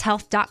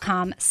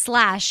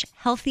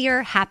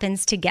cvshealth.com/healthier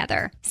happens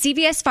together.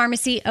 CVS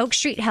Pharmacy, Oak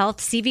Street Health,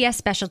 CVS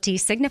Specialty,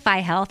 Signify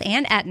Health,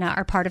 and Aetna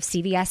are part of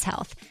CVS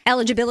Health.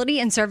 Eligibility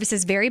and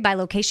services vary by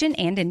location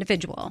and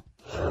individual.